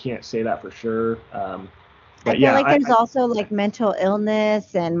 I can't say that for sure. But I feel like there's also like mental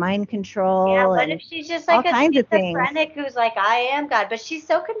illness and mind control. Yeah, what if she's just like a schizophrenic who's like, I am God, but she's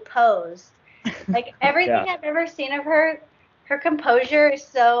so composed. Like everything I've ever seen of her composure is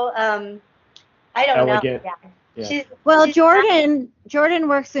so I don't elegant. know. Yeah. Jordan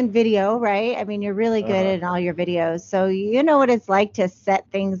works in video, right? I mean, you're really good in all your videos, so you know what it's like to set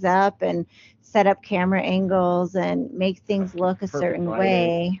things up and set up camera angles and make things look a certain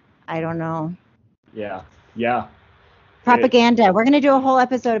way. I don't know. Yeah. Propaganda. We're going to do a whole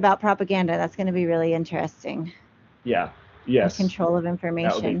episode about propaganda. That's going to be really interesting. Yeah. Yes. And control of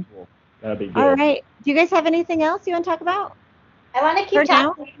information. That would be cool. That would be good. All right. Do you guys have anything else you want to talk about? I want to keep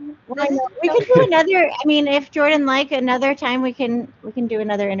talking. We can do another. I mean, if Jordan another time, we can do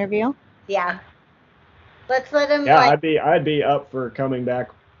another interview. Yeah. Let's let him. Yeah, I'd be up for coming back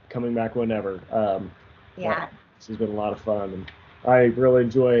whenever. This has been a lot of fun, and I really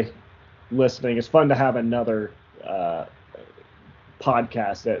enjoy listening. It's fun to have another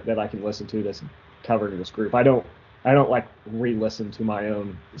podcast that I can listen to that's covered in this group. I don't like re-listen to my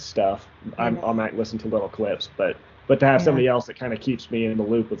own stuff. I might listen to little clips, but to have somebody else that kind of keeps me in the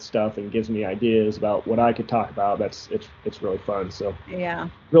loop with stuff and gives me ideas about what I could talk about, it's really fun. So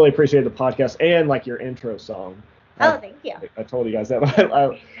really appreciate the podcast and like your intro song. Thank you. I told you guys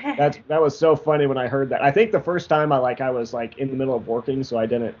that. That was so funny when I heard that. I think the first time I was like in the middle of working, so I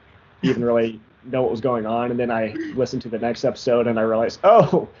didn't even really know what was going on, and then I listened to the next episode and I realized,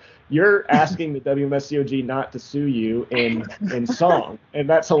 you're asking the WMSCOG not to sue you in song, and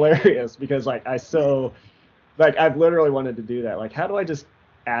that's hilarious, because I've literally wanted to do that. Like, how do I just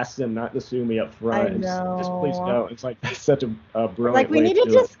ask them not to sue me up front? And just please don't. It's like, that's such a brilliant. Like, we need a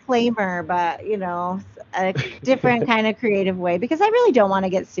disclaimer, but a different kind of creative way, because I really don't want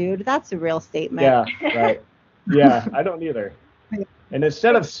to get sued. That's a real statement. Yeah, right. Yeah, I don't either. And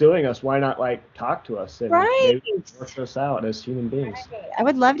instead of suing us, why not talk to us and maybe work us out as human beings? I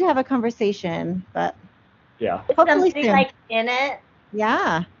would love to have a conversation, but Yeah. Hopefully something soon. like in it.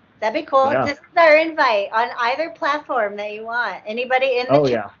 Yeah. That'd be cool. Yeah. This is our invite on either platform that you want. Anybody in the Oh,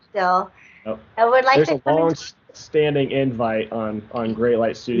 chat yeah. still. Yep. I would like There's to a come and long-standing invite on Great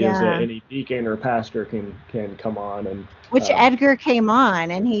Light Studios Yeah. that any deacon or pastor can come on and. Which Edgar came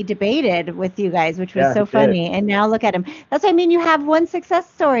on and he debated with you guys, which was Yeah, so he did. funny. And now look at him. That's what I mean. You have one success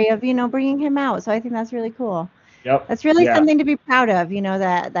story of, bringing him out. So I think that's really cool. Yep. That's really Yeah. something to be proud of,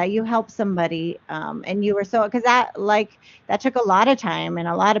 that you helped somebody. And you were because that took a lot of time and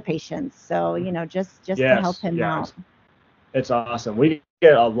a lot of patience. So, just to help him out. It's awesome. We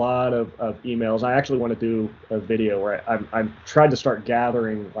get a lot of emails. I actually want to do a video where I'm trying to start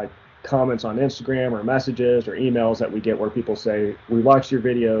gathering like comments on Instagram or messages or emails that we get where people say, we watched your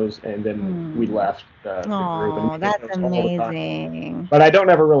videos and then we left the group. Oh, that's amazing. But I don't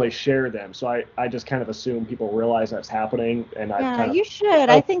ever really share them. So I just kind of assume people realize that's happening. And you should.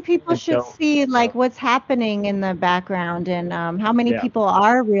 I think people should see like what's happening in the background and how many people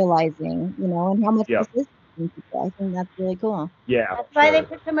are realizing, and how much this is people. I think that's really cool. Yeah. That's why they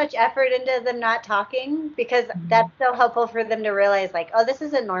put so much effort into them not talking, because that's so helpful for them to realize like, oh, this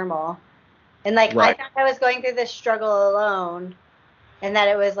isn't normal. And like, I thought I was going through this struggle alone and that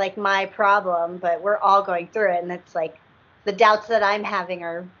it was like my problem, but we're all going through it. And it's like the doubts that I'm having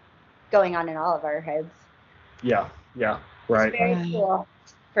are going on in all of our heads. Yeah. Yeah. Right. It's very cool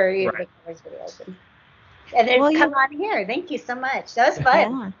for you to make those videos. And then come on here. Thank you so much. That was fun.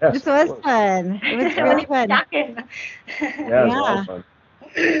 Yeah. Yes, this was fun. It was really fun. Yeah, it was a lot of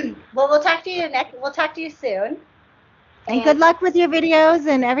fun. Well, we'll talk to you We'll talk to you soon. And good luck with your videos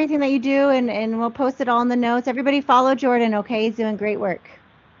and everything that you do, and we'll post it all in the notes. Everybody follow Jordan, okay? He's doing great work.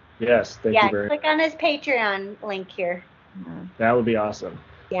 Yes, thank you very much. Click on his Patreon link here. That would be awesome.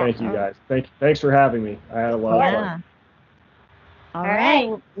 Yeah. Thank you, guys. Thanks for having me. I had a lot of fun. All right.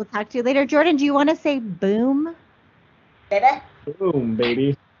 We'll talk to you later. Jordan, do you want to say boom? Baby? Boom,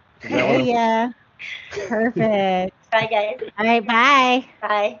 baby. Yeah. Perfect. Bye, guys. All right. Bye.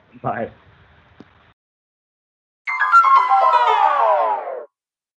 Bye. Bye.